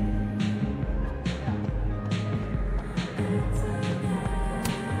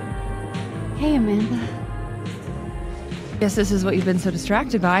 Hey, Amanda. Guess this is what you've been so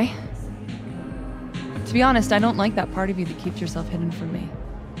distracted by. To be honest, I don't like that part of you that keeps yourself hidden from me.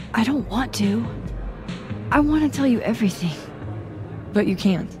 I don't want to. I want to tell you everything. But you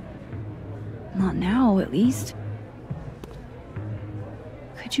can't. Not now, at least.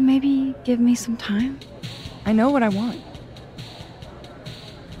 Could you maybe give me some time? I know what I want.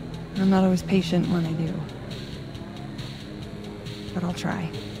 I'm not always patient when I do. But I'll try.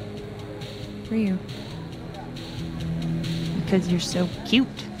 For you. Because you're so cute.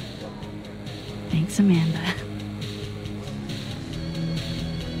 Thanks, Amanda.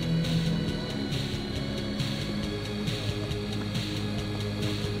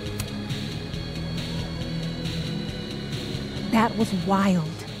 That was wild.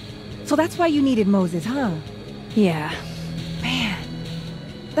 So that's why you needed Moses, huh? Yeah. Man.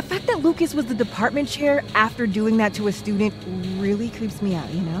 The fact that Lucas was the department chair after doing that to a student really creeps me out,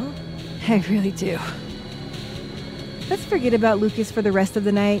 you know? I really do. Let's forget about Lucas for the rest of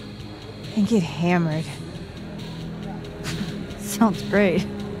the night and get hammered. Sounds great.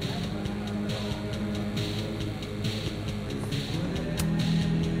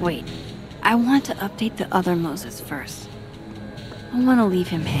 Wait, I want to update the other Moses first. I want to leave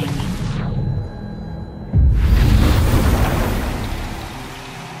him hanging.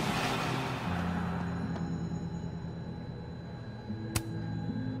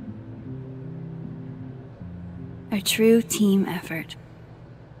 A true team effort.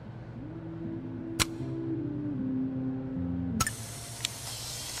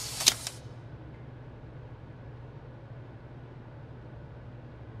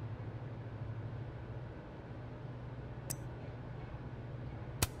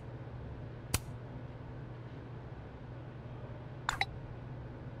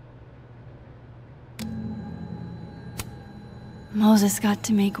 Moses got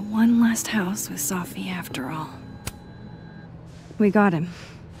to make one last house with Safi after all. We got him.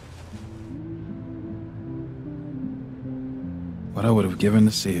 What I would have given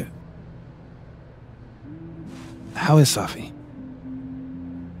to see it. How is Safi?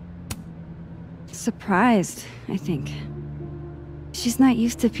 Surprised, I think. She's not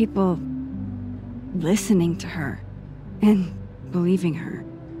used to people listening to her and believing her.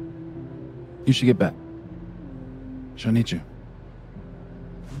 You should get back. She'll need you.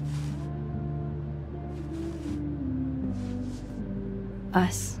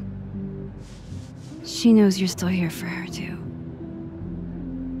 Us. She knows you're still here for her, too.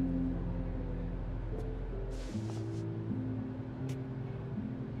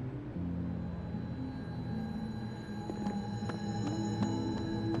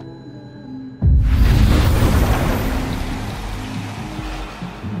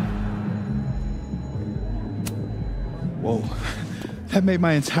 Whoa. That made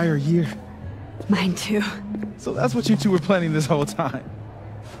my entire year. Mine, too. So that's what you two were planning this whole time.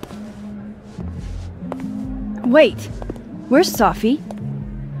 Wait, where's Safi?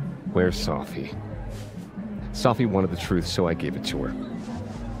 Where's Safi? Safi wanted the truth, so I gave it to her.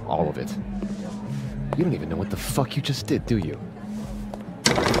 All of it. You don't even know what the fuck you just did, do you?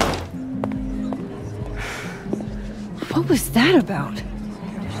 What was that about?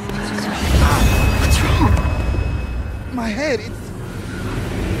 What's wrong? My head,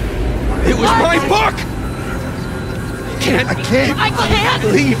 It was my book! I can't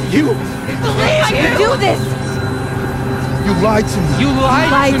believe you! I can do this! You lied to me. You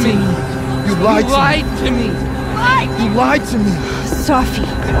lied to me. You lied to me. You lied to me. Safi.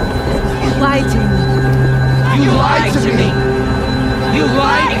 You lied to me. You lied to me. You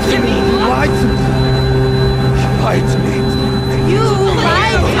lied to me. You lied to me. You lied to me. You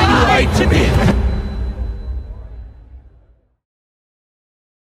lied to me. You lied to me.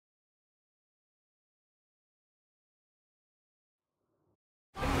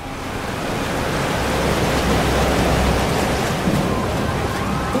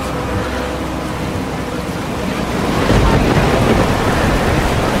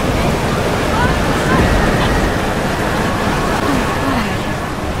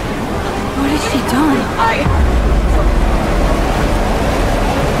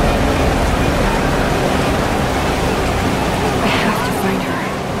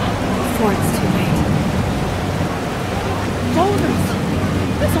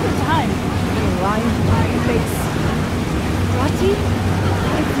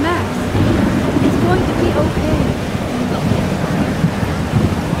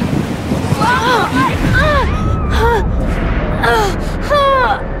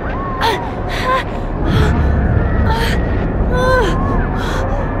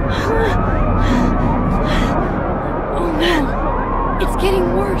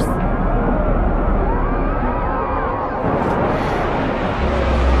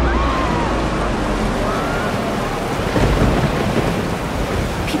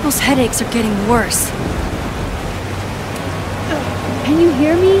 Headaches are getting worse. Can you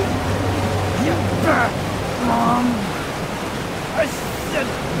hear me? Get back, Mom! I said,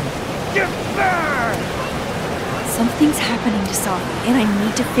 get back! Something's happening to Safi, and I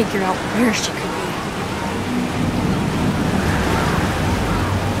need to figure out where she could be.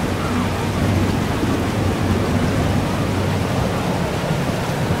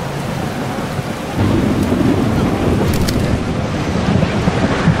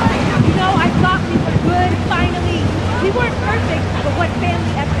 You know, I thought we were good, finally. We weren't perfect, but what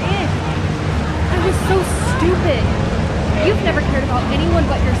family ever is? I was so stupid. You've never cared about anyone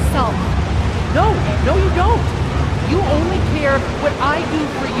but yourself. No, you don't. You only care what I do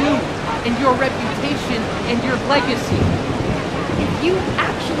for you and your reputation and your legacy. If you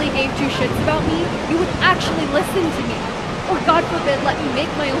actually gave two shits about me, you would actually listen to me. Or God forbid, let me make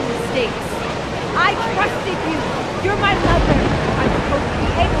my own mistakes. I trusted you. You're my mother. I'm supposed to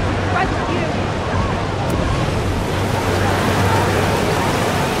be able to trust you.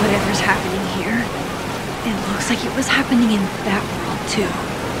 Whatever's happening here, it looks like it was happening in that world too.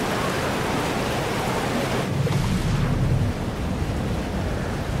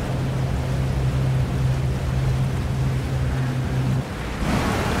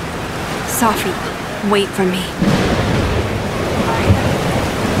 Safi, wait for me.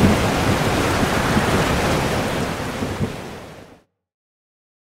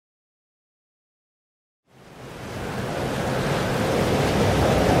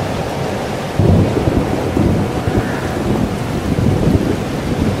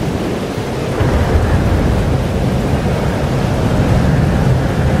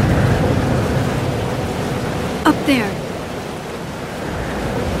 Up there.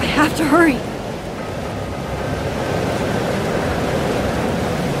 I have to hurry.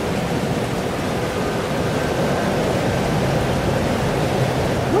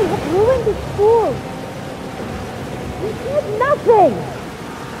 We have ruined the school. We did nothing.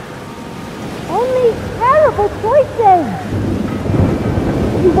 Only terrible choices.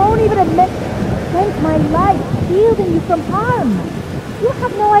 You won't even admit I spent my life shielding you from harm. You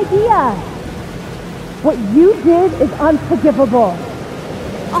have no idea. What you did is unforgivable.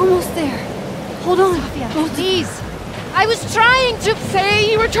 Almost there. Hold on. Sophia, please. I was trying to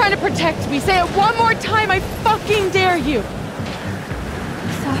say you were trying to protect me. Say it one more time. I fucking dare you.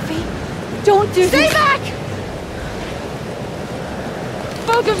 Safi, don't do Stay this. back!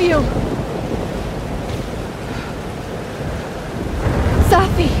 Both of you.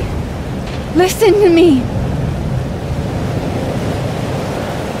 Safi, listen to me.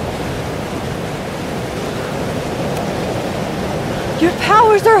 Your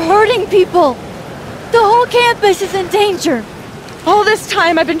powers are hurting people. The whole campus is in danger. All this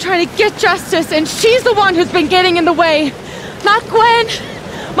time I've been trying to get justice, and she's the one who's been getting in the way. Not Gwen.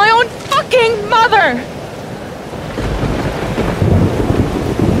 My own fucking mother.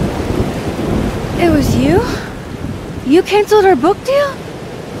 It was you? You canceled our book deal?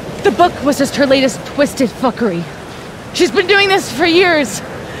 The book was just her latest twisted fuckery. She's been doing this for years.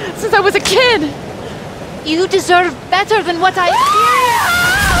 Since I was a kid. You deserve better than what I experienced.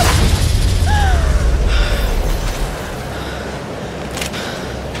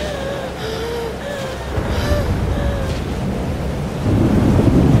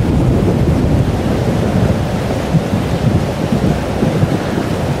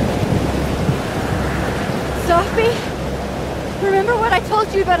 Safi, remember what I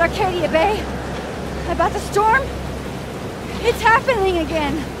told you about Arcadia Bay? About the storm? It's happening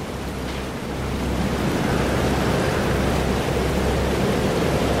again.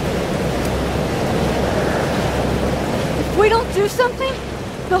 If we don't do something,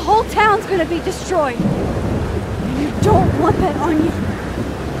 the whole town's gonna be destroyed. And you don't want that on you.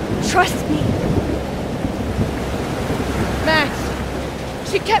 Trust me. Max,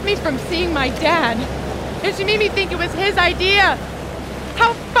 she kept me from seeing my dad. And she made me think it was his idea.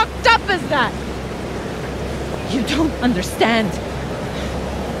 How fucked up is that? You don't understand.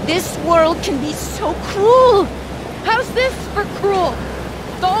 This world can be so cruel. How's this for cruel?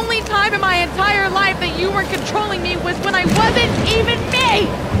 The only time in my entire life that you weren't controlling me was when I wasn't even me!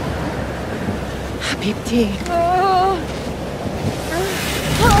 Diptych. Oh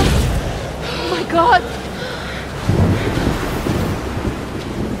my god!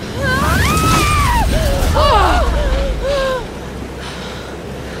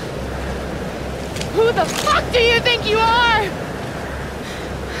 Who the fuck do you think you are?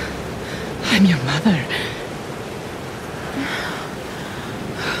 I'm your mother.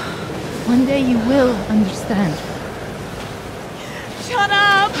 One day you will understand. Shut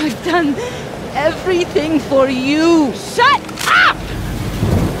up! I've done everything for you. Shut up!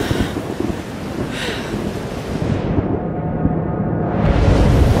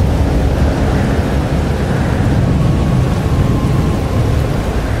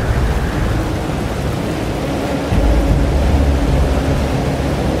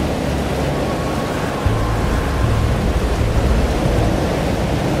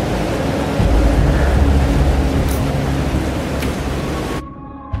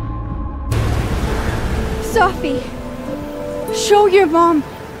 Safi, show your mom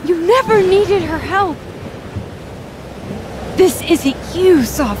you never needed her help. This isn't you,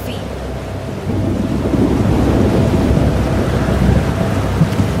 Safi.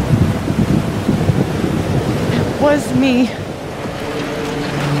 It was me.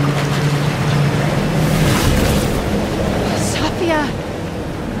 Safia.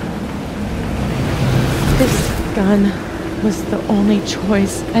 This gun was the only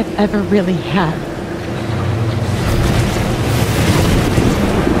choice I've ever really had.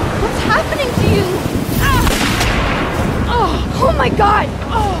 What's happening to you? Ah! Oh my god!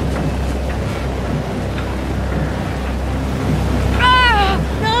 Oh. Ah!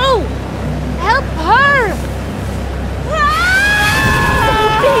 No! Help her!